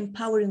said you're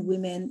empowering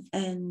women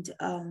and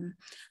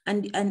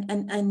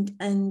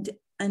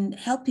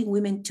helping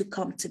women to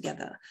come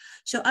together.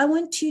 So I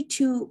want you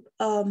to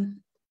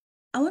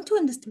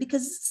understand,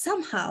 because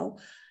somehow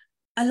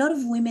a lot of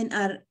women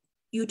are,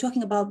 you're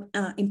talking about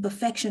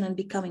imperfection and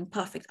becoming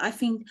perfect. I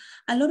think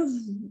a lot of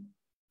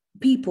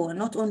people, and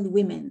not only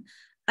women,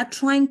 are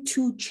trying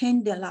to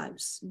change their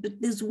lives.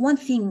 But there's one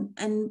thing,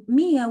 and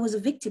me, I was a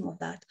victim of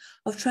that,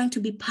 of trying to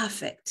be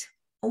perfect.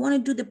 I want to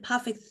do the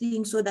perfect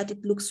thing so that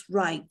it looks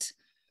right.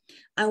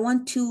 I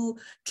want to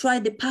try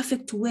the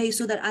perfect way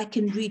so that I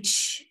can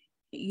reach,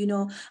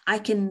 I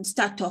can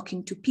start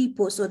talking to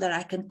people so that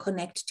I can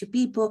connect to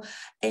people.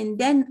 And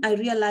then I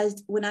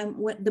realized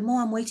the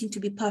more I'm waiting to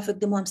be perfect,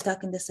 the more I'm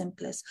stuck in the same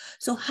place.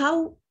 So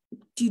how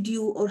can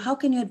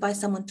you advise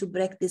someone to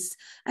break this?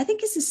 I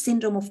think it's a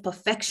syndrome of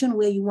perfection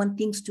where you want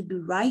things to be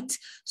right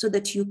so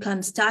that you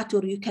can start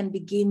or you can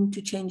begin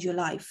to change your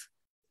life.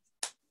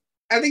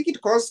 I think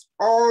it goes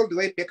all the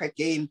way back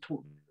again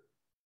to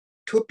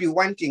be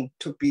wanting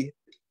to be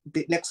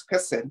the next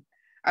person.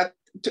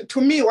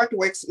 To me, what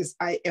works is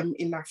I am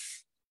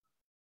enough.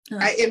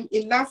 I am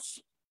enough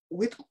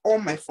with all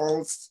my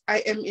faults. I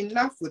am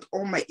enough with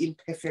all my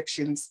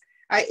imperfections.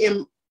 I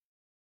am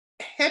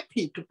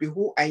happy to be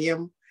who I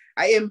am.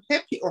 I am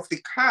happy of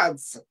the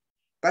cards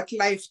that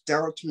life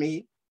dealt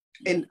me,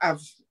 and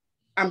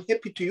I'm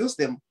happy to use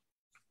them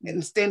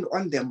and stand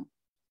on them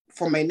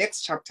for my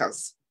next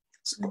chapters.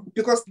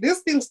 Because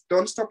these things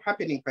don't stop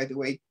happening, by the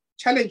way.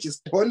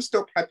 Challenges don't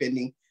stop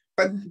happening,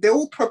 but they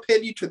will propel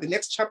you to the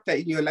next chapter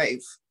in your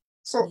life.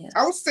 So yes.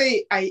 I'll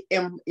say I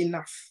am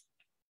enough.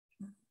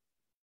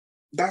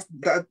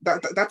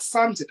 That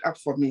sums it up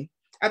for me.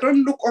 I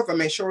don't look over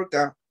my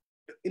shoulder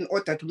in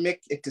order to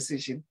make a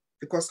decision,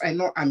 because I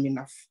know I'm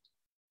enough.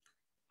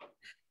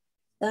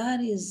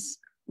 That is,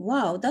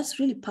 wow, that's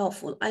really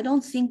powerful. I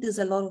don't think there's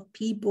a lot of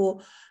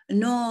people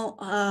know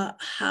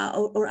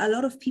how, or a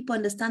lot of people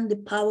understand the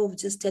power of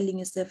just telling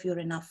yourself you're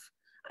enough.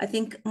 I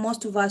think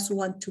most of us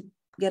want to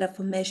get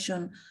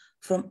affirmation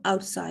from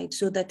outside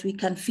so that we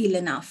can feel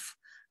enough.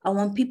 I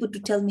want people to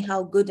tell me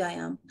how good I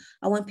am.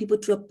 I want people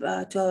to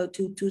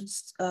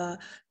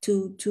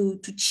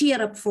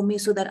cheer up for me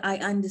so that I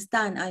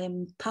understand I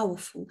am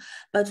powerful.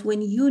 But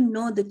when you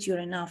know that you're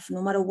enough,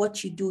 no matter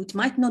what you do, it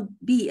might not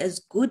be as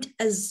good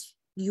as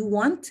you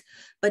want,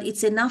 but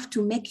it's enough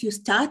to make you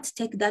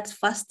take that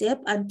first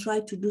step and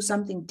try to do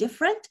something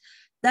different.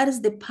 That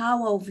is the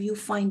power of you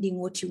finding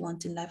what you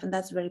want in life. And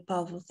that's very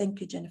powerful. Thank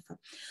you, Jennifer.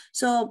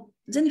 So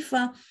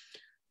Jennifer,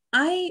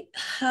 I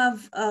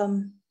have,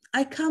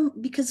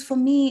 because for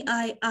me,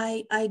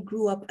 I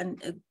grew up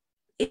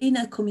in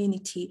a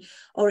community,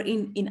 or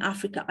in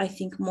Africa. I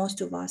think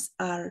most of us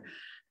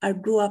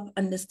grew up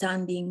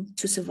understanding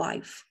to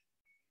survive.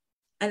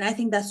 And I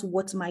think that's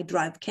what my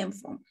drive came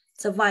from.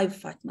 Survive,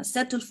 Fatma.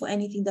 Settle for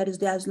anything that is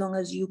there as long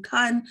as you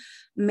can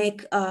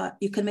make a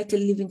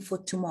living for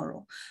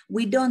tomorrow.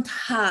 We don't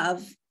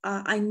have,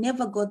 I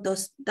never got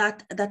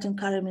that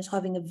encouragement,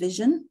 having a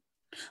vision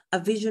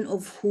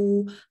of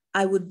who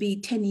I would be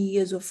 10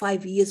 years or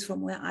 5 years from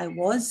where I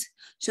was.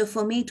 So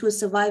for me, it was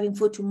surviving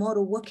for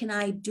tomorrow. What can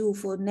I do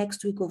for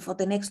next week or for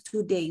the next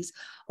 2 days?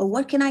 Or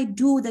what can I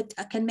do that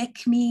can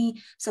make me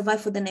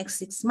survive for the next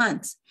 6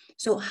 months?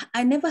 So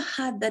I never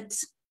had that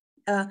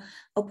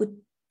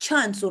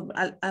chance.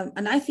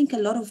 And I think a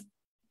lot of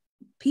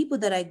people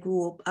that I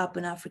grew up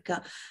in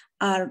Africa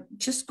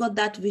just got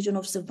that vision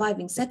of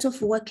surviving. Settle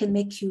for what can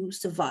make you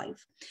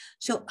survive.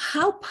 So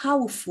how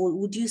powerful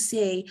would you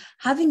say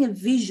having a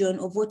vision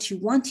of what you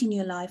want in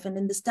your life and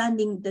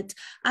understanding that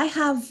I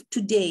have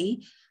today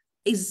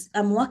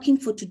I'm working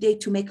for today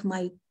to make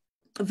my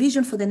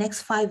vision for the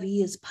next 5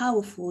 years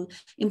powerful,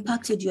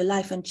 impacted your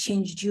life and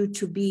changed you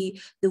to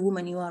be the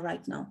woman you are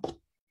right now?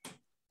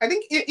 I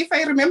think if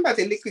I remember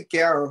the little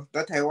girl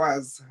that I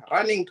was,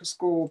 running to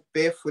school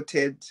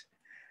barefooted,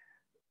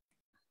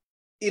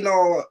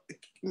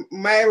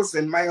 miles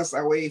and miles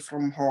away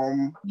from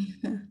home,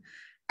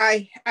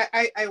 I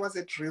was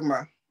a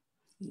dreamer.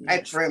 Yes.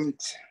 I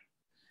dreamt.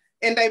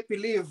 And I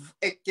believe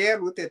a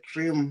girl with a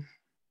dream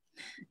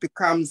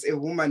becomes a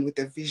woman with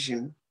a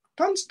vision.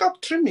 Don't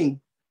stop dreaming.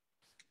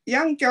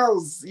 Young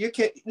girls, you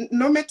can,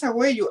 no matter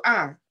where you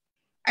are,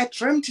 I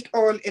dreamt it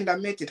all and I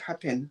made it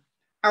happen.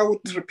 I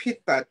would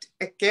repeat that.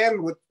 A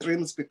girl with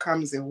dreams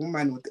becomes a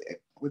woman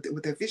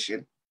with a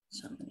vision.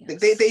 Yes.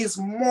 There is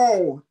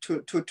more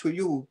to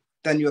you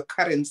than your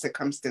current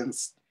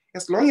circumstance.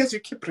 As long as you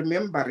keep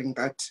remembering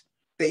that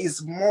there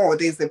is more,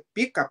 there's a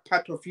bigger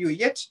part of you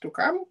yet to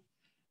come,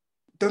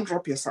 don't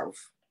drop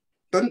yourself.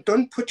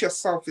 Don't put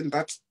yourself in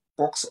that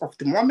box of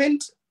the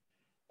moment,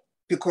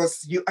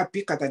 because you are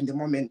bigger than the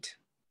moment.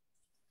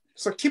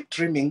 So keep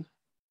dreaming.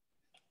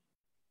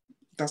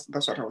 That's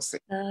what I was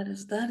saying.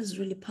 That is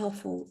really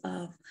powerful.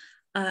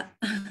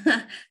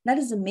 That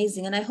is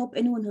amazing. And I hope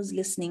anyone who's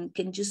listening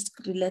can just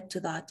relate to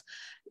that.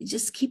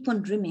 Just keep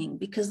on dreaming,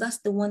 because that's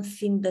the one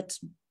thing that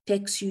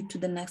takes you to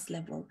the next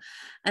level.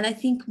 And I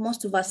think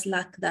most of us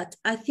lack that.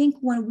 I think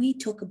when we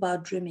talk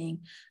about dreaming,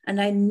 and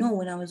I know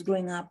when I was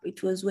growing up,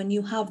 it was when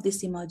you have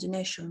this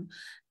imagination,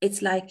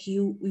 it's like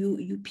you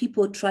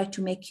people try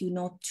to make you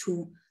not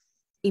to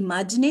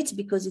imagine it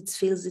because it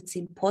feels it's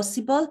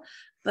impossible.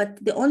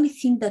 But the only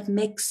thing that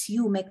makes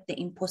you make the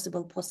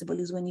impossible possible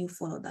is when you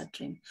follow that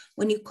dream,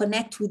 when you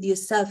connect with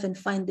yourself and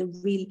find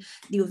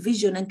your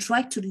vision and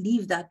try to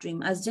live that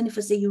dream. As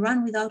Jennifer said, you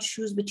run without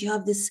shoes, but you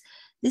have this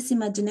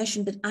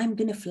imagination that I'm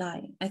going to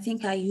fly. I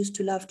think I used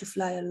to love to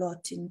fly a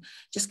lot and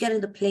just get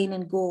in the plane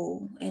and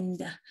go.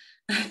 And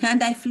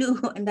I flew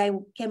and I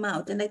came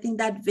out. And I think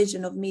that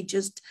vision of me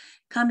just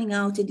coming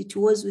out, and it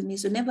was with me.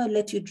 So never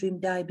let your dream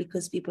die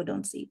because people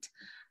don't see it.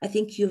 I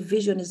think your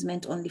vision is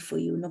meant only for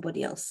you,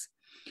 nobody else.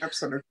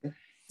 Absolutely.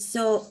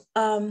 So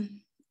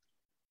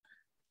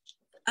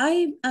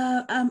I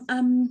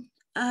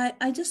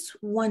just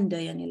wonder,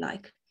 Yani,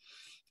 like,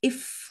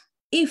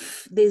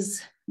 if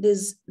there's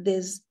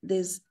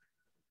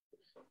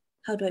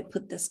how do I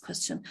put this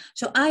question?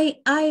 So I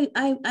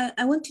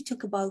want to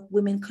talk about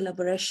women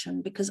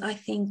collaboration, because I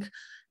think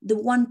the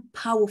one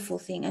powerful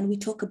thing, and we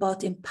talk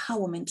about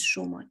empowerment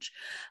so much,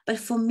 but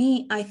for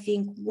me, I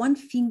think one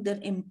thing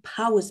that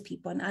empowers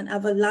people, and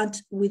I've learned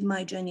with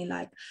my journey,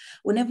 like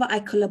whenever I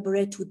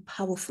collaborate with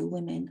powerful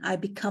women, I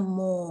become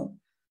more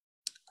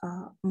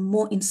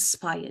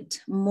inspired,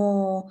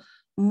 more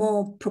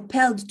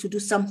propelled to do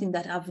something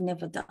that I've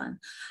never done.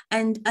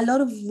 And a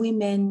lot of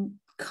women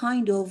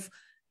kind of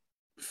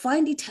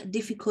find it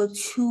difficult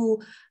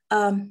to,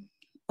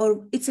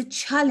 or it's a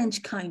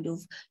challenge kind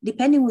of,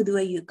 depending with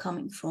where you're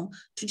coming from,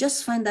 to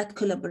just find that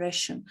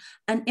collaboration.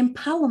 And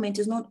empowerment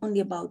is not only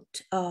about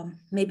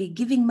maybe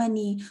giving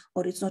money,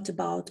 or it's not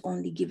about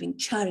only giving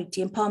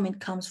charity. Empowerment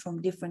comes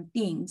from different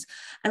things.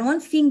 And one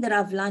thing that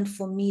I've learned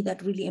for me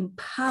that really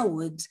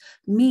empowered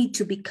me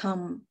to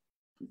become,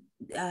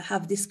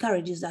 have this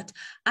courage, is that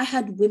I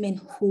had women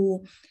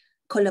who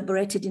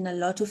collaborated in a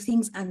lot of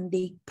things, and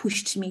they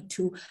pushed me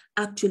to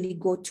actually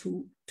go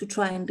to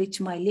try and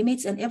reach my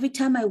limits. And every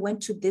time I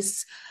went to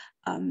this,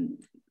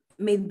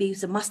 maybe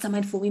it's a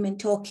mastermind for women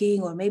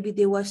talking, or maybe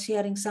they were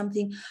sharing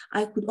something,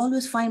 I could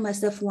always find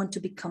myself want to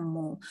become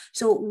more.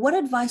 So what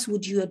advice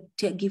would you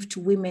give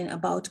to women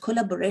about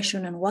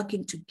collaboration and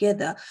working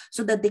together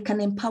so that they can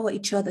empower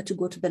each other to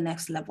go to the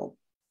next level?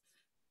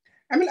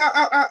 I mean,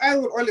 I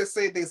would always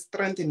say there's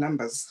strength in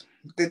numbers.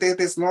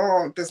 There's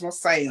no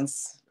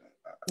science.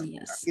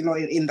 Yes. You know,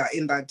 in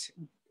that.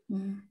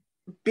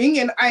 Being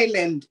an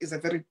island is a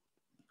very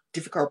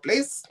difficult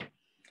place.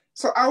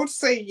 So I would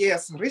say,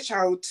 yes, reach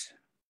out,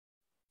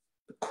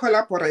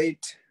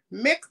 collaborate,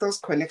 make those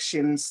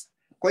connections.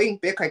 Going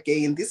back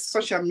again, this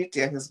social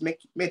media has made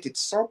it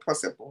so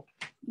possible.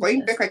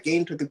 Going back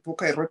again to the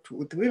book I wrote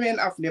with women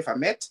I've never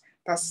met,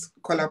 that's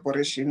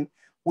collaboration.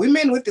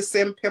 Women with the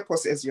same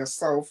purpose as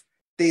yourself,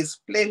 there's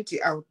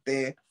plenty out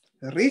there.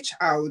 Reach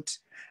out.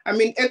 I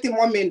mean, at the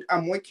moment,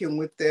 I'm working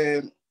with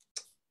an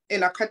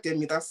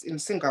academy that's in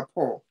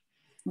Singapore.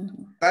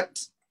 That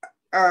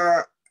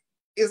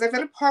is a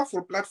very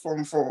powerful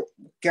platform for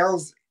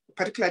girls,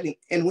 particularly,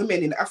 and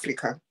women in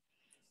Africa.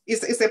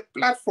 It's a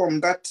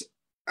platform that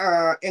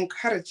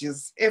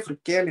encourages every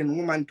girl and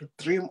woman to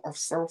dream of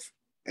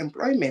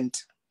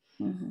self-employment.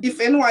 If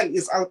anyone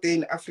is out there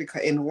in Africa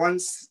and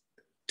wants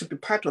to be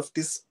part of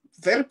this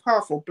very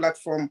powerful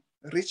platform,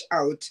 reach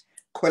out.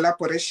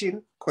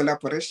 Collaboration.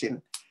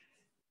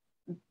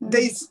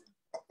 There's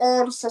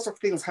all sorts of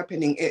things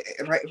happening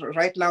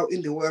right now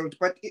in the world,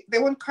 but they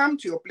won't come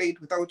to your plate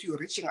without you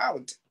reaching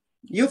out.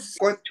 You've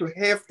got to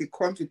have the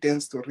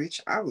confidence to reach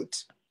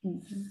out.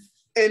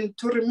 And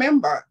to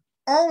remember,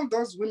 all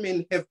those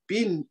women have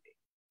been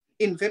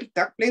in very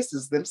dark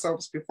places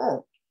themselves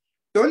before.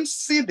 Don't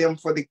see them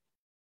for the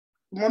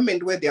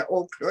moment where they're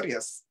all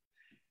glorious.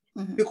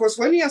 Because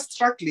when you're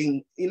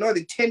struggling, you know,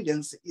 the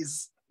tendency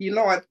is, you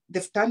know what,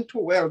 they've done too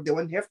well, they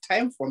won't have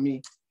time for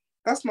me.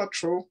 That's not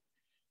true.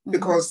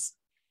 Because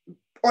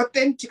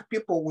authentic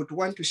people would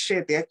want to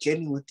share their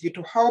journey with you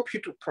to help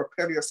you to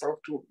propel yourself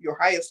to your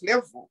highest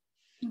level.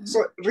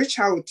 So reach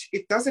out.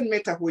 It doesn't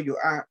matter who you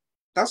are.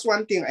 That's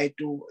one thing I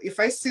do. If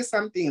I see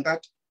something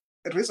that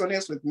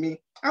resonates with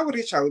me, I will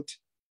reach out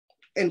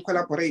and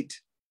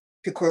collaborate,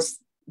 because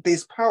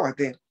there's power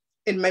there.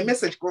 And my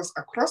message goes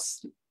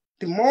across.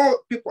 The more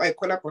people I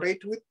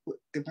collaborate with,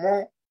 the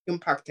more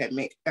impact I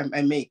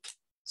make.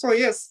 So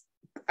yes,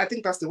 I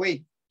think that's the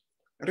way.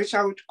 Reach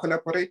out,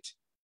 collaborate.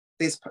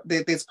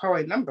 There's power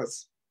in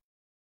numbers.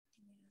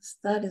 Yes,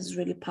 that is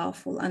really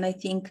powerful. And I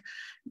think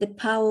the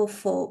power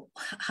for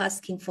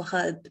asking for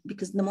help,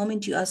 because the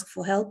moment you ask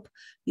for help,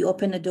 you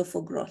open a door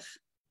for growth.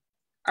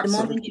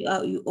 Absolutely. The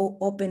moment you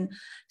open,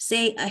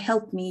 say,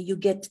 help me, you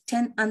get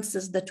 10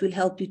 answers that will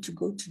help you to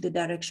go to the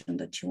direction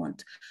that you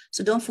want.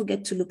 So don't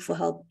forget to look for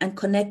help and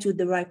connect with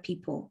the right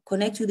people.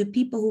 Connect with the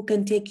people who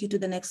can take you to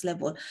the next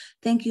level.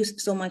 Thank you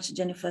so much,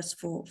 Jennifer,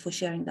 for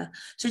sharing that.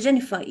 So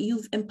Jennifer,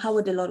 you've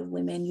empowered a lot of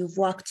women. You've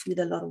worked with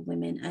a lot of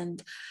women.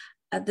 And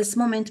at this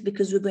moment,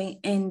 because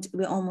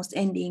we're almost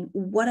ending,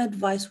 what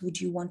advice would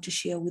you want to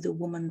share with a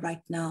woman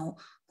right now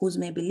who's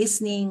maybe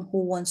listening,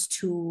 who wants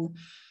to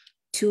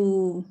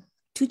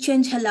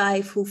change her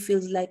life, who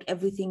feels like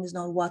everything is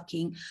not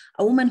working,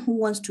 a woman who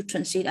wants to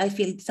translate? I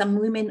feel some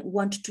women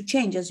want to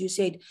change, as you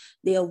said,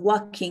 they are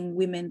working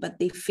women, but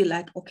they feel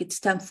like, okay,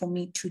 it's time for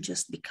me to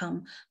just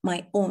become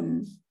my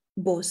own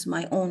boss,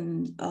 my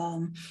own,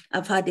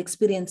 I've had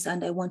experience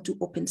and I want to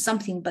open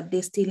something, but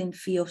they're still in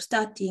fear of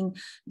starting.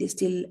 They're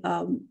still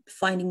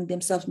finding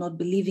themselves not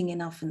believing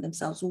enough in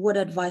themselves. What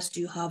advice do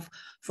you have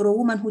for a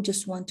woman who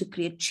just want to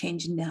create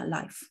change in their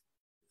life?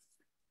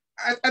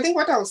 I think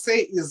what I'll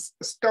say is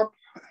stop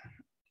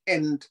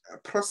and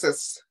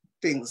process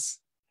things,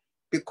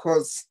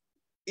 because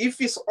if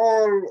it's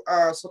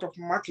all sort of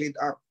muddled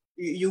up,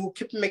 you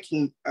keep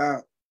making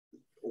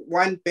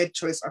one bad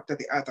choice after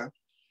the other.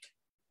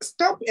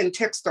 Stop and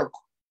take stock.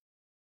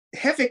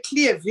 Have a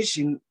clear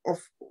vision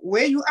of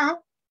where you are,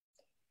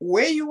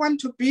 where you want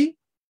to be,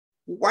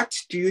 what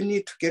do you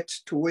need to get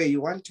to where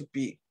you want to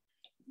be.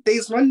 There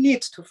is no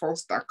need to fall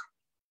stuck.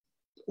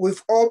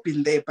 We've all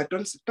been there, but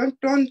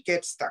don't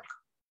get stuck.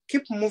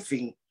 Keep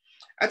moving.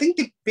 I think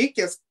the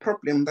biggest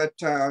problem that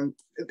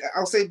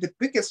I'll say the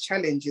biggest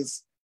challenge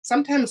is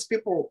sometimes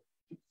people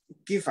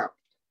give up.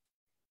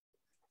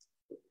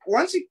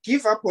 Once you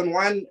give up on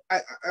one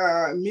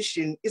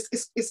mission,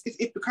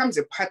 it becomes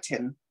a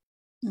pattern.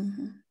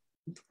 Mm-hmm.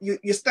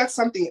 You start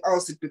something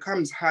else, it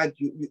becomes hard.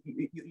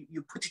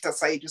 You put it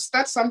aside. You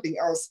start something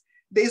else.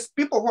 There's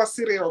people who are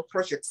serial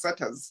project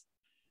starters.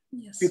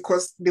 Yes.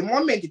 Because the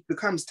moment it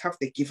becomes tough,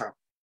 they give up.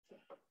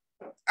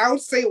 I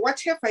would say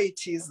whatever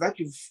it is that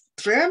you've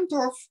dreamt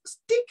of,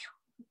 stick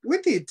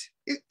with it.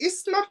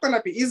 It's not going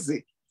to be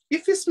easy.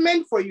 If it's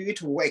meant for you,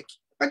 it will work.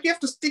 But you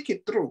have to stick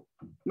it through,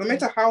 no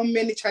matter how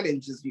many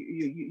challenges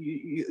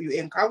you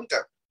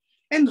encounter.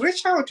 And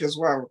reach out as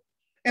well.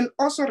 And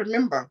also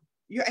remember,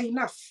 you are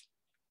enough.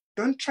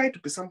 Don't try to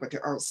be somebody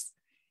else.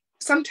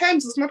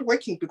 Sometimes it's not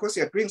working because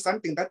you're doing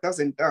something that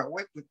doesn't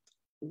work with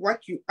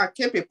what you are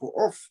capable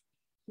of.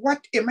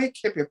 What am I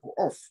capable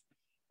of?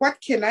 What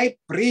can I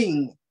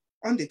bring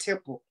on the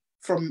table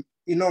from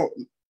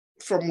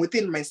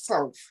within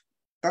myself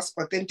that's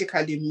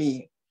authentically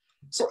me?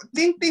 So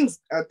think things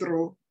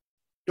through.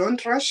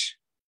 Don't rush.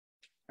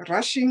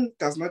 Rushing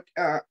does not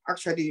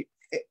actually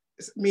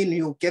mean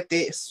you get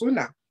there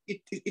sooner.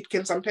 It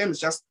can sometimes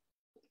just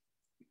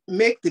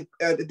make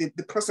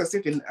the process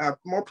even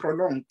more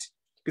prolonged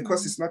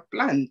because it's not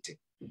planned.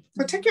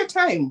 So take your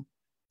time.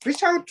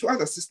 Reach out to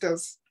other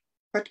sisters,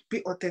 but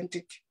be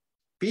authentic.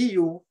 Be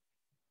you.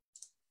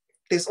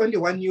 There's only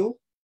one you.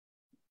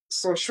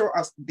 So show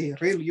us the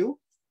real you.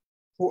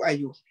 Who are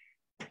you?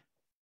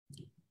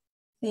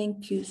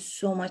 Thank you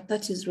so much.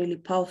 That is really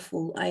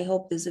powerful. I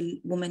hope there's a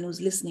woman who's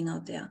listening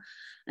out there.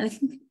 And I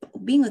think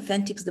being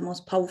authentic is the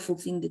most powerful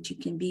thing that you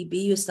can be. Be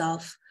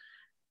yourself.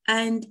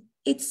 And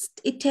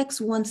it takes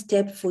one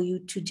step for you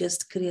to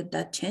just create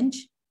that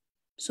change.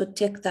 So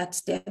take that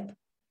step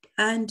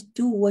and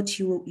do what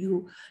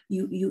you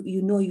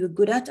know you're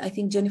good at. I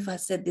think Jennifer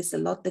said this a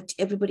lot, that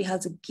everybody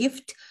has a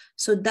gift.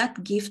 So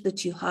that gift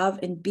that you have,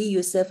 and be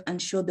yourself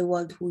and show the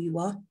world who you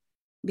are,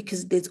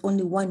 because there's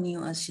only one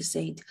you, as she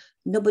said.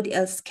 Nobody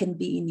else can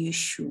be in your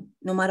shoe.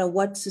 No matter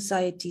what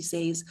society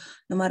says,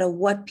 no matter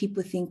what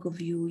people think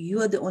of you,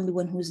 you are the only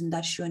one who's in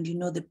that shoe, and you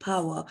know the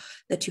power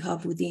that you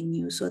have within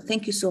you. So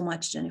thank you so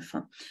much,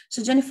 Jennifer.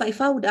 So Jennifer,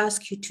 if I would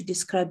ask you to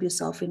describe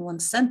yourself in one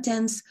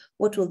sentence,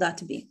 what will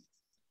that be?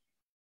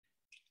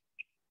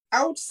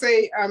 I would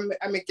say I'm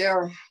a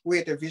girl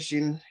with a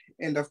vision,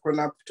 and I've grown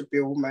up to be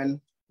a woman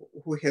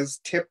who has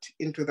tapped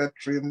into that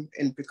dream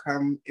and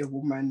become a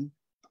woman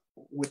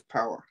with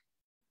power.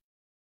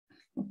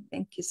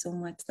 Thank you so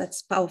much.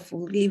 That's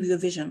powerful. Live your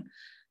vision.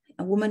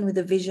 A woman with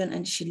a vision,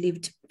 and she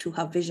lived to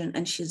her vision,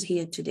 and she's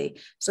here today.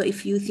 So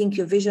if you think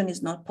your vision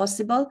is not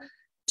possible,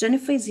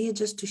 Jennifer is here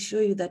just to show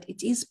you that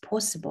it is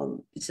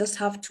possible. You just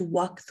have to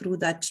walk through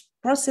that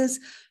process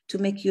to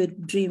make your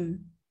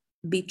dream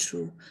be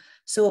true.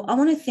 So I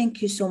want to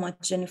thank you so much,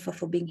 Jennifer,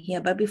 for being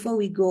here. But before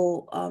we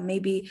go,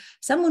 maybe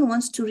someone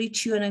wants to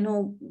reach you. And I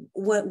know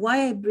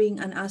why I bring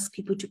and ask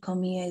people to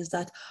come here is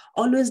that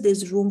always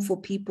there's room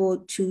for people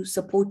to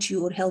support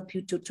you or help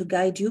you, to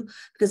guide you,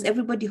 because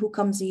everybody who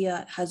comes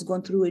here has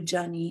gone through a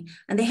journey,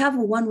 and they have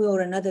one way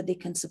or another they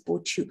can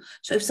support you.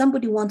 So if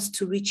somebody wants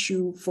to reach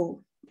you for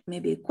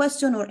maybe a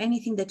question or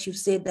anything that you've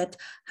said that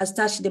has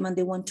touched them and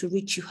they want to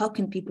reach you, how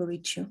can people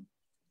reach you?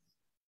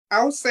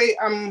 I would say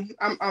I'm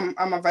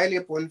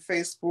available on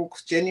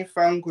Facebook,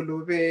 Jennifer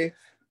Ngulube.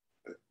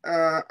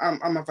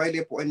 I'm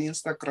available on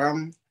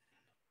Instagram.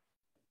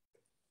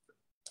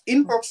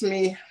 Inbox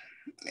me,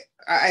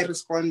 I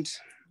respond.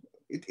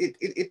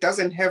 It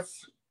doesn't have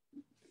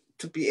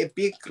to be a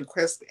big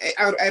request.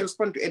 I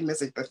respond to any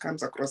message that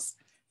comes across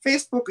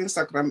Facebook,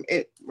 Instagram.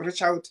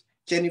 Reach out,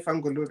 Jennifer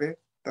Ngulube.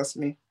 That's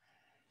me.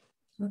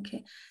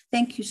 Okay,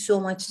 thank you so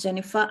much,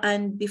 Jennifer.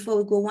 And before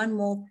we go, one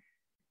more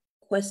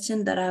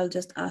question that I'll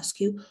just ask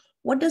you.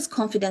 What does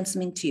confidence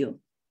mean to you?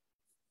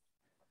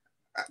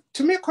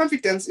 To me,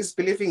 confidence is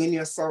believing in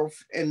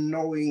yourself and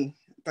knowing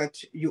that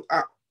you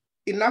are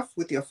enough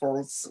with your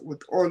faults,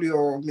 with all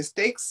your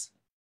mistakes,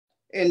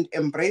 and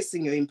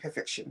embracing your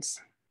imperfections.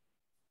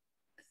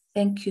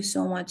 Thank you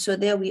so much. So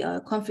there we are.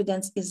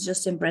 Confidence is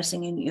just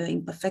embracing in your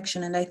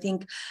imperfection. And I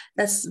think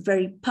that's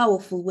very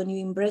powerful when you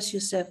embrace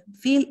yourself.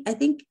 I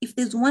think if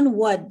there's one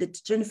word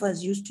that Jennifer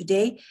has used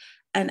today,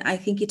 and I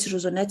think it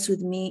resonates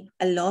with me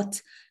a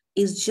lot,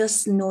 is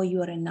just know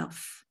you are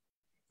enough.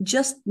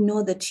 Just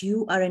know that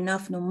you are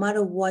enough no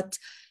matter what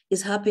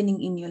is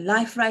happening in your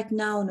life right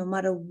now, no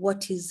matter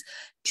what is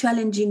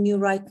challenging you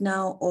right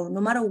now, or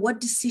no matter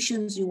what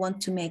decisions you want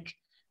to make.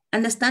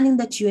 Understanding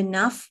that you're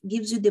enough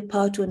gives you the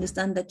power to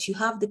understand that you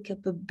have the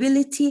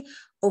capability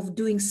of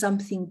doing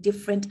something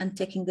different and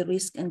taking the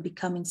risk and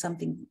becoming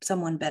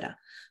someone better.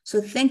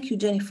 So thank you,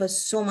 Jennifer,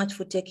 so much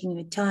for taking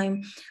your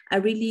time. I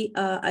really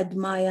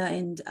admire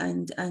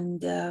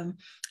and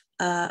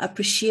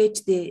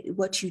appreciate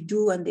what you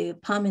do and the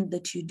empowerment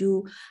that you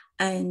do.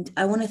 And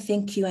I want to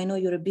thank you. I know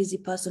you're a busy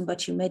person,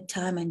 but you made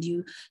time and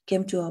you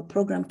came to our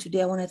program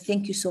today. I want to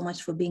thank you so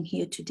much for being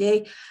here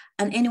today.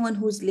 And anyone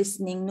who's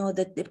listening, know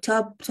that the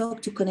Talk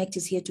to Connect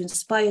is here to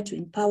inspire, to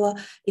empower.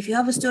 If you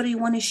have a story you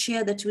want to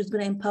share that is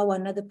going to empower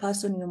another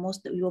person,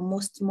 you're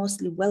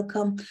mostly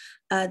welcome.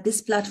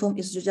 This platform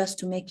is just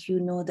to make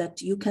you know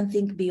that you can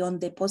think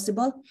beyond the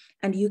possible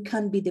and you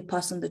can be the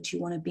person that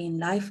you want to be in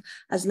life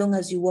as long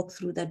as you walk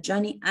through that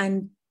journey.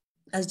 And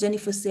as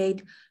Jennifer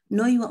said,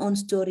 know your own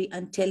story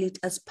and tell it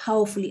as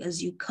powerfully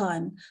as you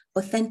can,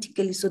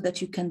 authentically, so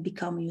that you can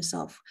become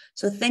yourself.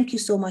 So thank you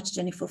so much,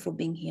 Jennifer, for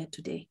being here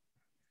today.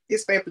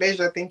 It's my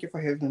pleasure. Thank you for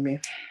having me.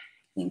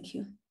 Thank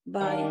you.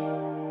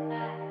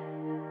 Bye.